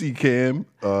 Did you see Cam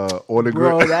on the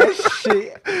Bro, ground? that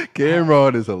shit.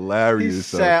 Cameron is He hilarious,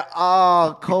 son. said,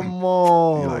 "Oh, come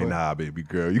on." You're like, nah, baby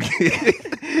girl, you can't.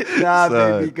 Nah,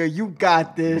 son. baby girl, you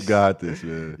got this. You got this,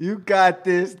 man. You got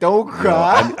this. Don't Yo,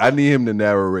 cry. I need him to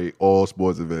narrate all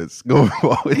sports events going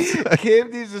forward. Kim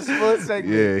needs a sports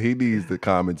segment. Yeah, he needs to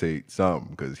commentate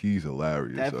something because he's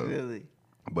hilarious. so. Definitely.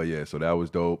 But yeah, so that was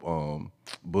dope.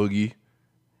 Boogie.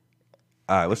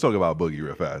 All right, let's talk about Boogie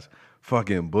real fast.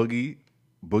 Fucking Boogie.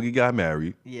 Boogie got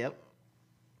married. Yep.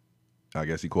 I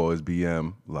guess he called his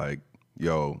BM like,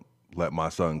 yo, let my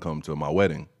son come to my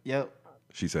wedding. Yep.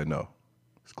 She said no.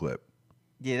 It's clip.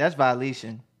 Yeah, that's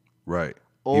violation. Right.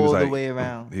 All the way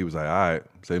around. He was like, all right,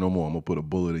 say no more. I'm going to put a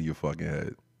bullet in your fucking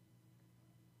head.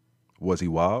 Was he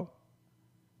wild?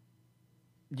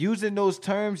 Using those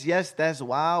terms, yes, that's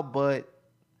wild, but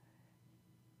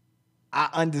I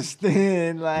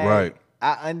understand. Like, Right.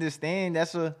 I understand.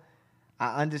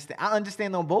 I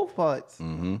understand on both parts,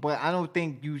 Mm-hmm. but I don't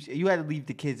think you got to leave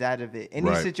the kids out of it. Any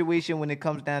Right. situation when it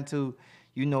comes down to,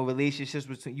 relationships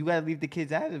between, you got to leave the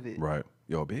kids out of it. Right.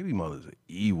 Yo, baby mothers are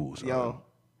evil, son.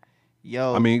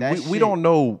 Yo. I mean, that we shit- don't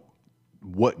know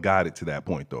what got it to that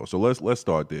point though. So let's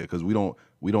start there because we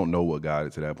don't know what got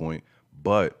it to that point.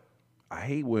 But I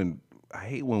hate when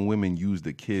women use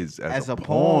the kids as a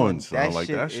pawn. Son. Like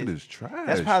that shit is trash.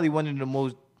 That's probably one of the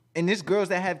most. And there's girls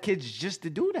that have kids just to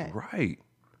do that. right.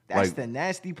 That's like, the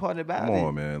nasty part about come it.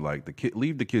 on, man. Like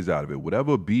leave the kids out of it.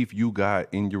 Whatever beef you got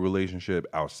in your relationship,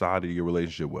 outside of your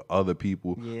relationship with other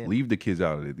people, Yeah. leave the kids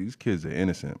out of it. These kids are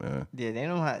innocent, man. Yeah, they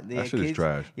don't have. That shit is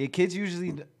trash. Yeah, kids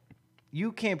usually.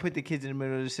 You can't put the kids in the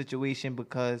middle of the situation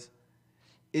because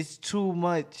it's too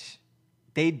much.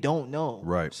 They don't know.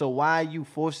 Right. So why are you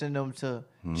forcing them to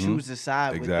choose a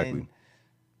side Exactly. within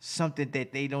something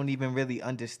that they don't even really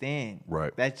understand?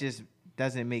 Right. That just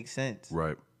doesn't make sense.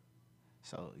 Right.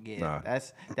 So yeah, Nah.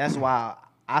 that's why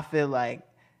I feel like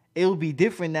it would be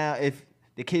different now if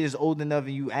the kid is old enough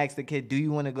and you ask the kid, "Do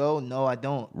you want to go?" No, I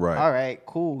don't. Right. All right,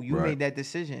 cool. You Right. made that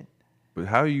decision. But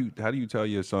how do you tell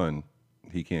your son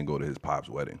he can't go to his pop's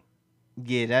wedding?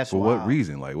 Yeah, that's For wild. what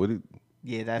reason? Like what?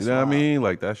 Yeah, that's You know what I wild. mean?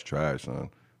 Like that's trash,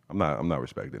 son. I'm not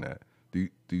respecting that. Do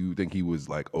you think he was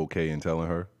like okay in telling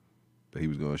her that he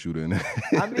was gonna shoot her in the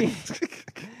head? I mean,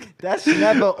 that's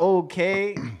never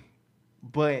okay,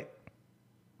 but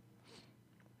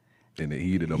in the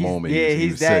heat of the he's- moment, yeah, he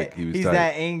was sick. He was he's tight.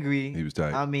 that angry. He was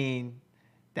tight. I mean,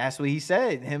 that's what he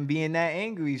said. Him being that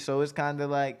angry, so it's kind of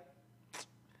like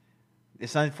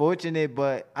it's unfortunate,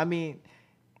 but I mean,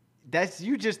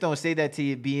 you just don't say that to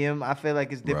your BM. I feel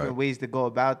like it's different Right. ways to go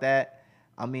about that.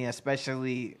 I mean,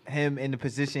 especially him in the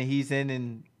position he's in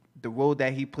and the role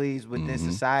that he plays within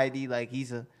society. Like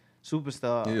he's a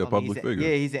superstar. Yeah, a I mean, public figure.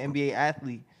 Yeah, he's an NBA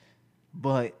athlete.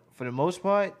 But for the most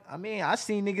part, I mean, I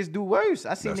seen niggas do worse.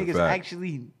 I seen That's a niggas fact.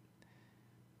 actually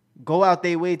go out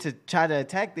their way to try to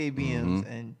attack their BMs.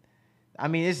 Mm-hmm. And I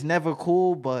mean, it's never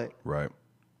cool, but Right.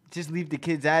 just leave the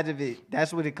kids out of it.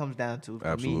 That's what it comes down to. For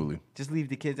Absolutely. Me. Just leave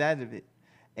the kids out of it.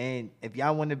 And if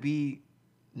y'all want to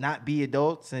not be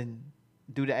adults and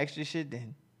do the extra shit,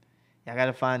 then y'all got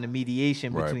to find a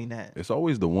mediation Right. between that. It's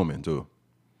always the woman too.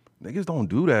 Niggas don't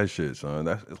do that shit, son.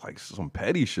 It's like some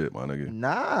petty shit, my nigga.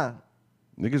 Nah,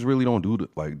 Niggas really don't do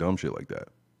like dumb shit like that.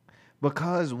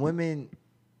 because women,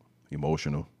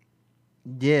 Emotional.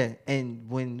 yeah, and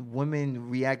when women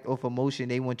react off emotion,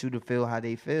 they want you to feel how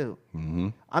they feel. Mm-hmm.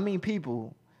 I mean,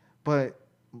 people, but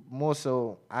more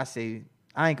so, I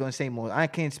ain't gonna say more. I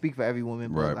can't speak for every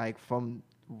woman, but Right. like from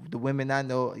the women I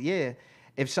know, yeah,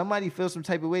 if somebody feels some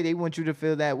type of way, they want you to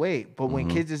feel that way. But when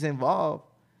kids is involved,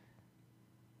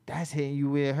 that's hitting you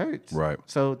where it hurts. Right.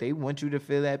 So they want you to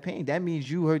feel that pain. That means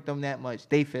you hurt them that much.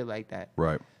 They feel like that.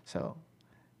 Right. So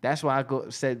that's why I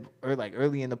said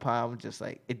early in the pod, I'm just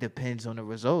like, it depends on the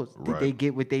results. Did Right. they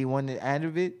get what they wanted out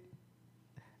of it?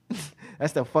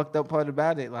 That's the fucked up part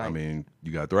about it. Like, I mean,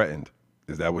 you got threatened.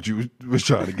 Is that what you was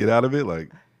trying to get out of it?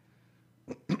 Like,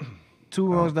 two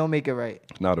wrongs don't make it right.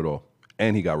 not at all.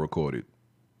 And he got recorded.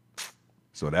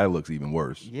 So that looks even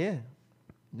worse. Yeah.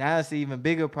 Now it's an even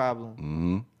bigger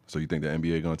problem. So you think the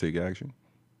NBA gonna take action?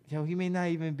 Yo, he may not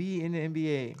even be in the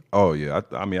NBA. Oh yeah,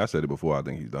 I mean I said it before. I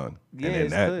think he's done. Yeah, and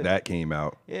it's then clip. that came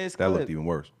out. Yeah, it's that clip. looked even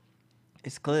worse.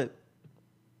 It's clip.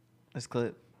 It's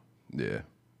clip. Yeah,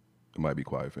 it might be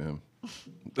quiet for him.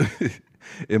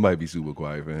 It might be super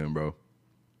quiet for him, bro.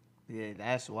 Yeah,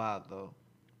 that's wild though.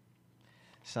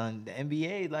 Son, the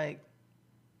NBA, like,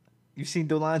 you seen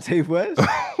Delonte West?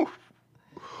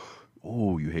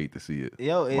 Oh, you hate to see it.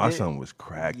 Yo, it my is- son was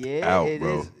cracked Yeah, out, it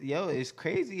bro. is. Yo, it's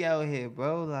crazy out here,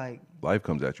 bro. Like, Life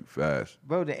comes at you fast.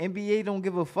 bro, the NBA don't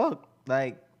give a fuck.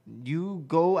 Like, you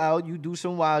go out, you do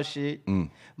some wild shit.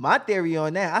 My theory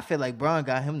on that, I feel like Bron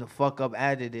got him the fuck up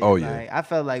out of there. Oh, yeah. Like, I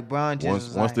felt like Bron just Once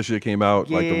was once like, the shit came out,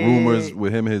 like the Yeah. rumors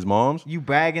with him and his moms. you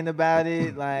bragging about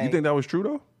it. Like, You think that was true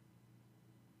though?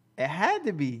 it had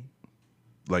to be.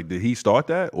 Like, did he start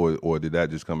that, or did that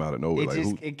just come out of nowhere? It Like,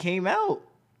 just it came out.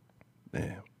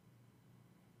 damn,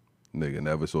 nigga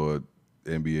never saw an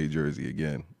NBA jersey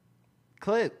again.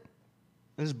 Clip.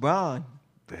 It's Bron,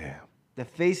 Damn, the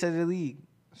face of the league.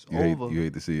 It's you over.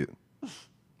 hate to see it.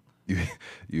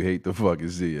 You hate to fucking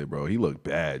see it, bro. He looked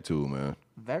bad too, man.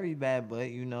 Very bad, but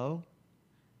you know,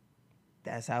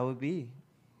 that's how it be.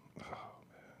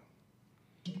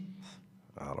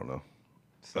 I don't know.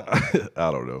 So,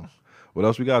 I don't know. What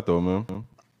else we got though, man?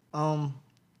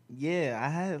 yeah, I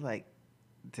had like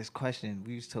this question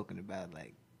we was talking about,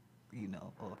 like, you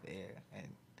know, off air, and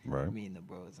Right. me and the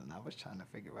bros, and I was trying to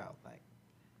figure out like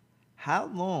how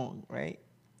long, right?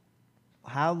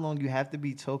 How long you have to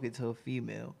be talking to a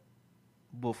female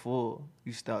before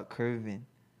you start curving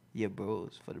your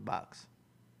bros for the box?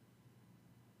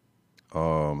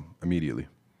 Immediately.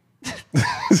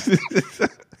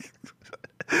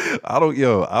 I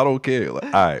don't care. Like,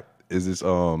 all right, is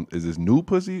this new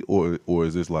pussy or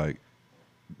is this like,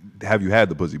 have you had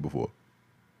the pussy before?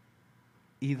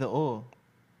 Either or.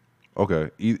 Okay,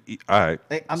 all right.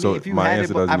 Like, I mean, so if you my had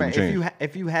answer it, doesn't even change.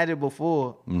 if you had it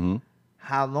before,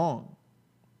 how long?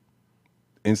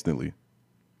 Instantly,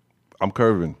 I'm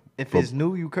curving. If from- it's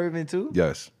new, you curving too?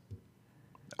 yes.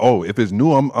 Oh, if it's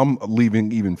new, I'm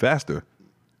leaving even faster.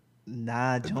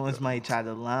 Nah, Jones might try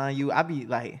to line you. I be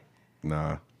like,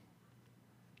 Nah,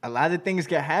 a lot of things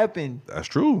can happen. that's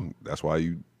true. That's why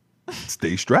you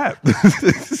stay strapped.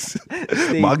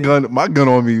 Stay my gun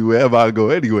on me wherever I go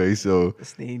anyway. So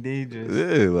Stay dangerous.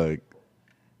 yeah, like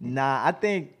Nah, I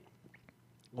think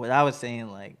what I was saying,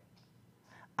 like,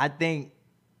 I think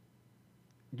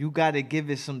you got to give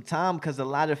it some time because a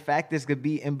lot of factors could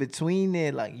be in between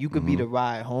there. Like, you could be the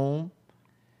ride home.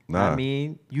 nah. I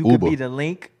mean, you Uber. could be the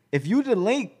link. If you the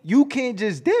link, you can't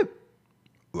just dip.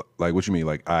 Like what you mean?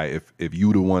 Like, if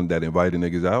you the one that invited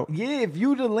niggas out, Yeah, if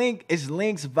you the link, it's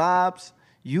links vibes.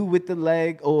 You with the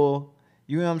leg, or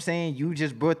you know what I'm saying? You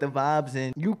just brought the vibes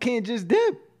in. You can't just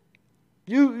dip.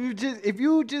 You just if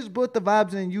you just brought the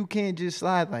vibes in, you can't just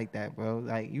slide like that, bro.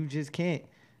 Like, you just can't.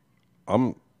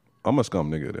 I'm a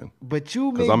scum nigga then. But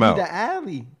you may 'Cause I'm be out. the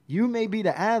alley. You may be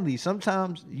the alley.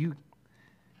 Sometimes you,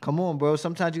 come on, bro.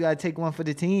 Sometimes you gotta take one for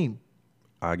the team.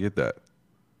 I get that,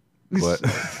 but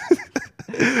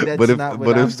That's but not if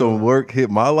what I'm if some doing. work hit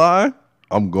my line,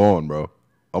 I'm gone, bro.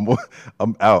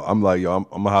 I'm out. I'm like, yo, I'm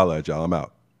gonna holler at y'all. I'm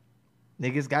out.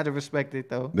 Niggas gotta respect it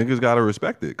though. Niggas gotta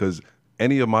respect it because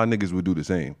any of my niggas would do the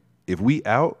same. If we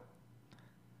out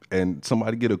and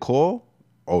somebody get a call,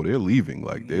 oh, they're leaving.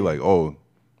 Like they like, oh,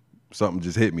 something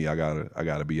just hit me. I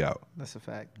gotta be out. That's a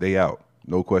fact. They out.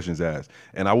 No questions asked.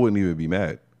 And I wouldn't even be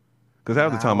mad. Because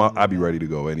half the time I'd be ready to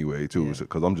go anyway, too,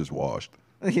 because I'm just washed.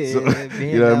 Yeah, So,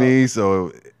 being you know what I out. mean?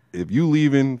 So if you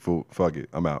leaving, fuck it,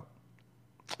 I'm out.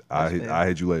 I fair.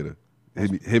 hit you later.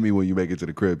 Hit me when you make it to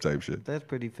the crib type shit. That's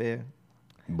pretty fair.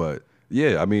 But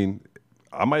yeah, I mean,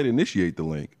 I might initiate the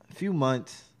link. A few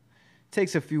months.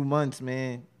 Takes a few months,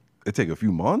 man. It take a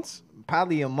few months.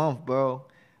 Probably a month, bro.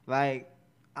 Like,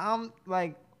 I'm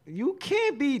like, you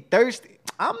can't be thirsty.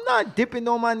 I'm not dipping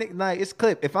on my nigga. Like, it's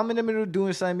clip. If I'm in the middle of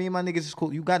doing something, me and my niggas is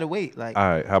cool. You gotta wait. Like, All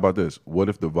right, how about this? What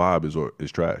if the vibe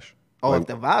is trash? oh, Like, if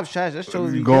the vibe's trash, that's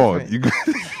totally you gone. different.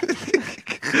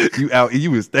 You out?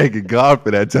 You was thanking God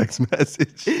for that text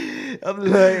message. I'm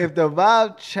like, if the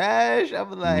vibe trash,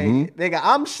 I'm like, nigga,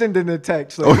 I'm sending a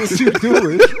text. Like, what you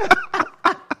doing?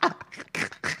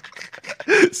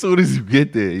 As soon as you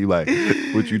get there, you like,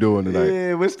 what you doing tonight?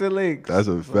 Yeah, what's the links? That's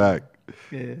a fact.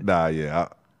 Yeah. Nah, yeah,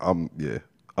 I'm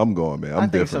going, man. I'm I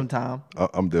think different. sometime.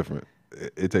 I'm different.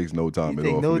 It takes no time You at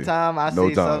think all. no for me. time? I No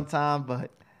say time. sometime,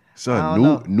 but I Son,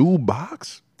 don't new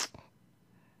box.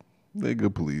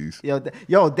 Nigga, please.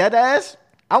 yo, dead ass.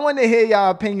 I want to hear y'all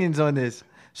opinions on this.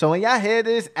 So when y'all hear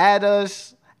this, add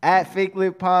us at Fake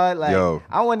Lit Pod. Like, Yo.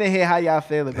 I want to hear how y'all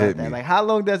feel about Hit that. me. Like, how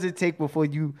long does it take before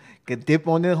you could dip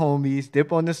on the homies,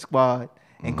 dip on the squad,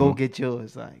 and go get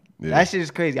yours? Like, that shit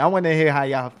is crazy. I want to hear how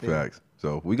y'all feel. Facts.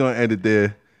 So we're gonna end it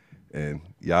there, and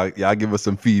y'all give us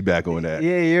some feedback on that.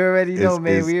 Yeah, you already know,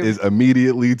 man. It's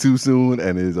immediately too soon,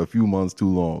 and it's a few months too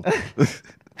long.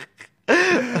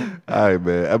 All right,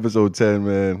 man. Episode 10,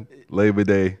 man. Labor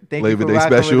Day. Thank Labor you for Day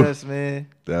rocking special. with us, man.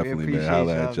 We Definitely, man. appreciate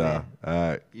Holla at y'all. man. All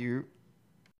right. You.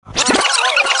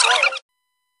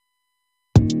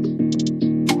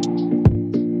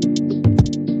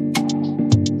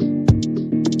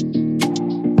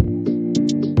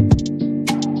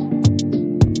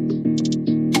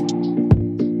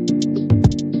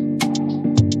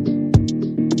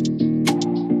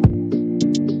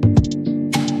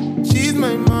 She's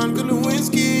my Monica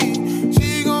Lewinsky.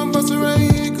 She gon' bust it right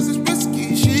here cause it's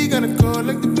risky. She got a call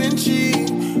like Da Vinci.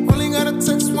 Only got a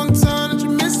text one time that you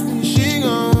missed me. She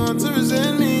gon' want to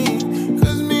resent me.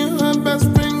 Cause me and her best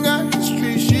friend got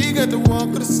history. She got the walk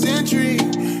of the century.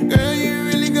 Girl, you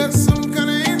really got some kind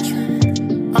of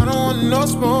intrigue. I don't want no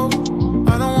smoke.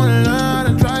 I don't wanna learn how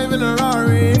to drive in a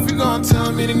Rari. If you gon'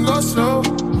 tell me, then go slow.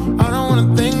 I don't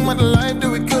wanna think about the life that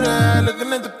we could've had.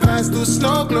 Looking at the past through a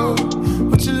snow globe.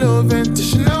 Put your little vintage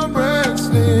Chanel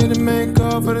bracelet and make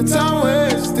up for the time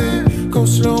wasted. Go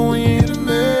slow when you hit the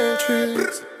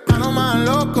matrix. I don't mind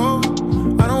loco.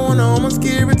 I don't wanna almost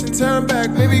get rich and turn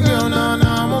back. Baby girl, nah,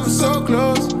 I'm over so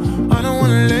close. I don't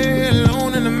wanna lay here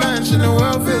alone in a mansion. The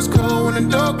world feels cold when the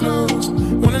door closed.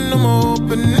 Wanna know more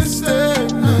opening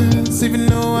statements, even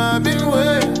though I've been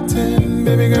waiting.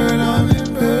 Baby girl, I'm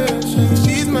impatient.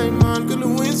 She's my Monica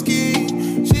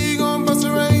Lewinsky. She gon' bust it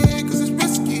right here cause it's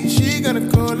risky. She got a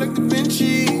call like Da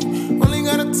Vinci. Only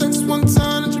got a text one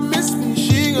time that you missed me.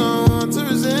 She gon' want to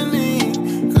resent me.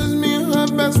 Cause me and her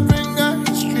best friend got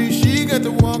history. She got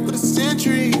the walk of the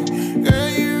century. Girl,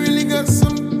 you really got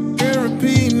some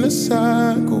repeating the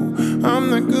cycle. I'm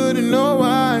not good at no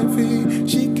wifey.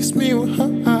 She kissed me with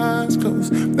her eyes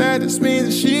closed. That just means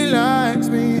that she likes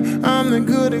me. I'm not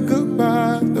good at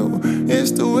goodbye though.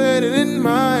 It's the way that it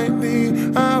might be.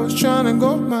 I was tryna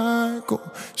go Michael.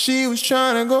 She was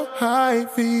tryna go high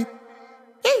feet.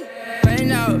 Right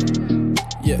now,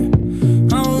 yeah.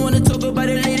 I don't wanna talk about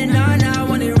it later, nah, I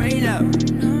want it right now.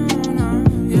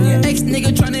 Your ex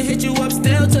nigga tryna hit you up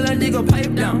still till that nigga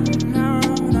pipe down.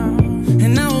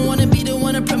 And I don't wanna be the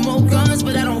one to promote guns,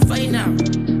 but I don't fight now.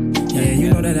 Yeah,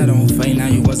 you know that I don't fight now.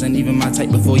 You wasn't even my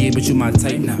type before, yeah, but you my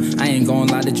type now. I ain't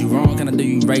gonna lie that you wrong, can I do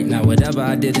you right now? Whatever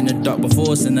I did in the dark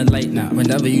before, it's in the light now.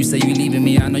 Whenever you say you leaving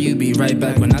me, I know you be right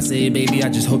back. When I say it, baby, I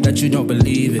just hope that you don't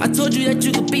believe it. I told you that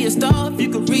you could be a star if you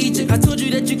could reach it. I told you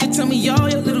that you could tell me all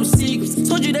your little secrets. I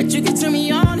told you that you could turn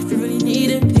me on if you really need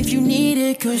it. If you need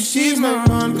it, cause She's my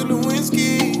Monica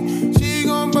Lewinsky. She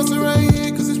gon' bust it right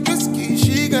here cause it's risky.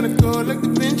 She got a call like Da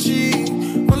Vinci.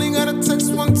 Only got a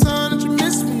text one time that you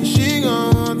missed me. She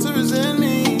gon' want to resent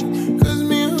me. Cause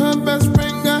me and her best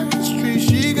friend got history.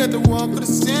 She got the walk of the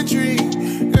century.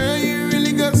 Girl, you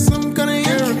really got some kind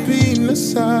of repeating the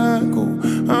cycle.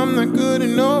 I'm not good at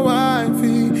no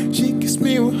wifey. She kissed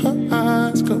me with her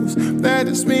eyes closed. That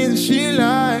just means that she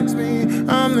likes me.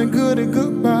 I'm not good at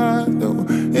goodbye though.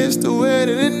 It's the way that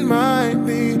it might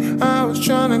be. I was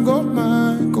tryna go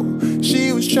Michael.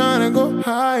 She was tryna go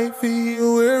high feet.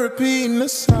 We're repeating the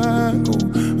cycle.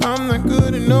 I'm not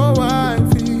good at no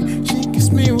wifey. She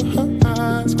kissed me with her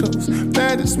eyes closed.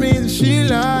 That just means that she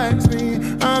likes me.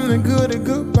 I'm not good at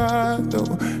goodbye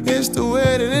though. It's the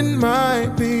way that it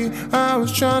might be. I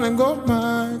was tryna go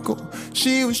Michael.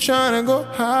 She was tryna go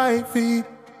high feet.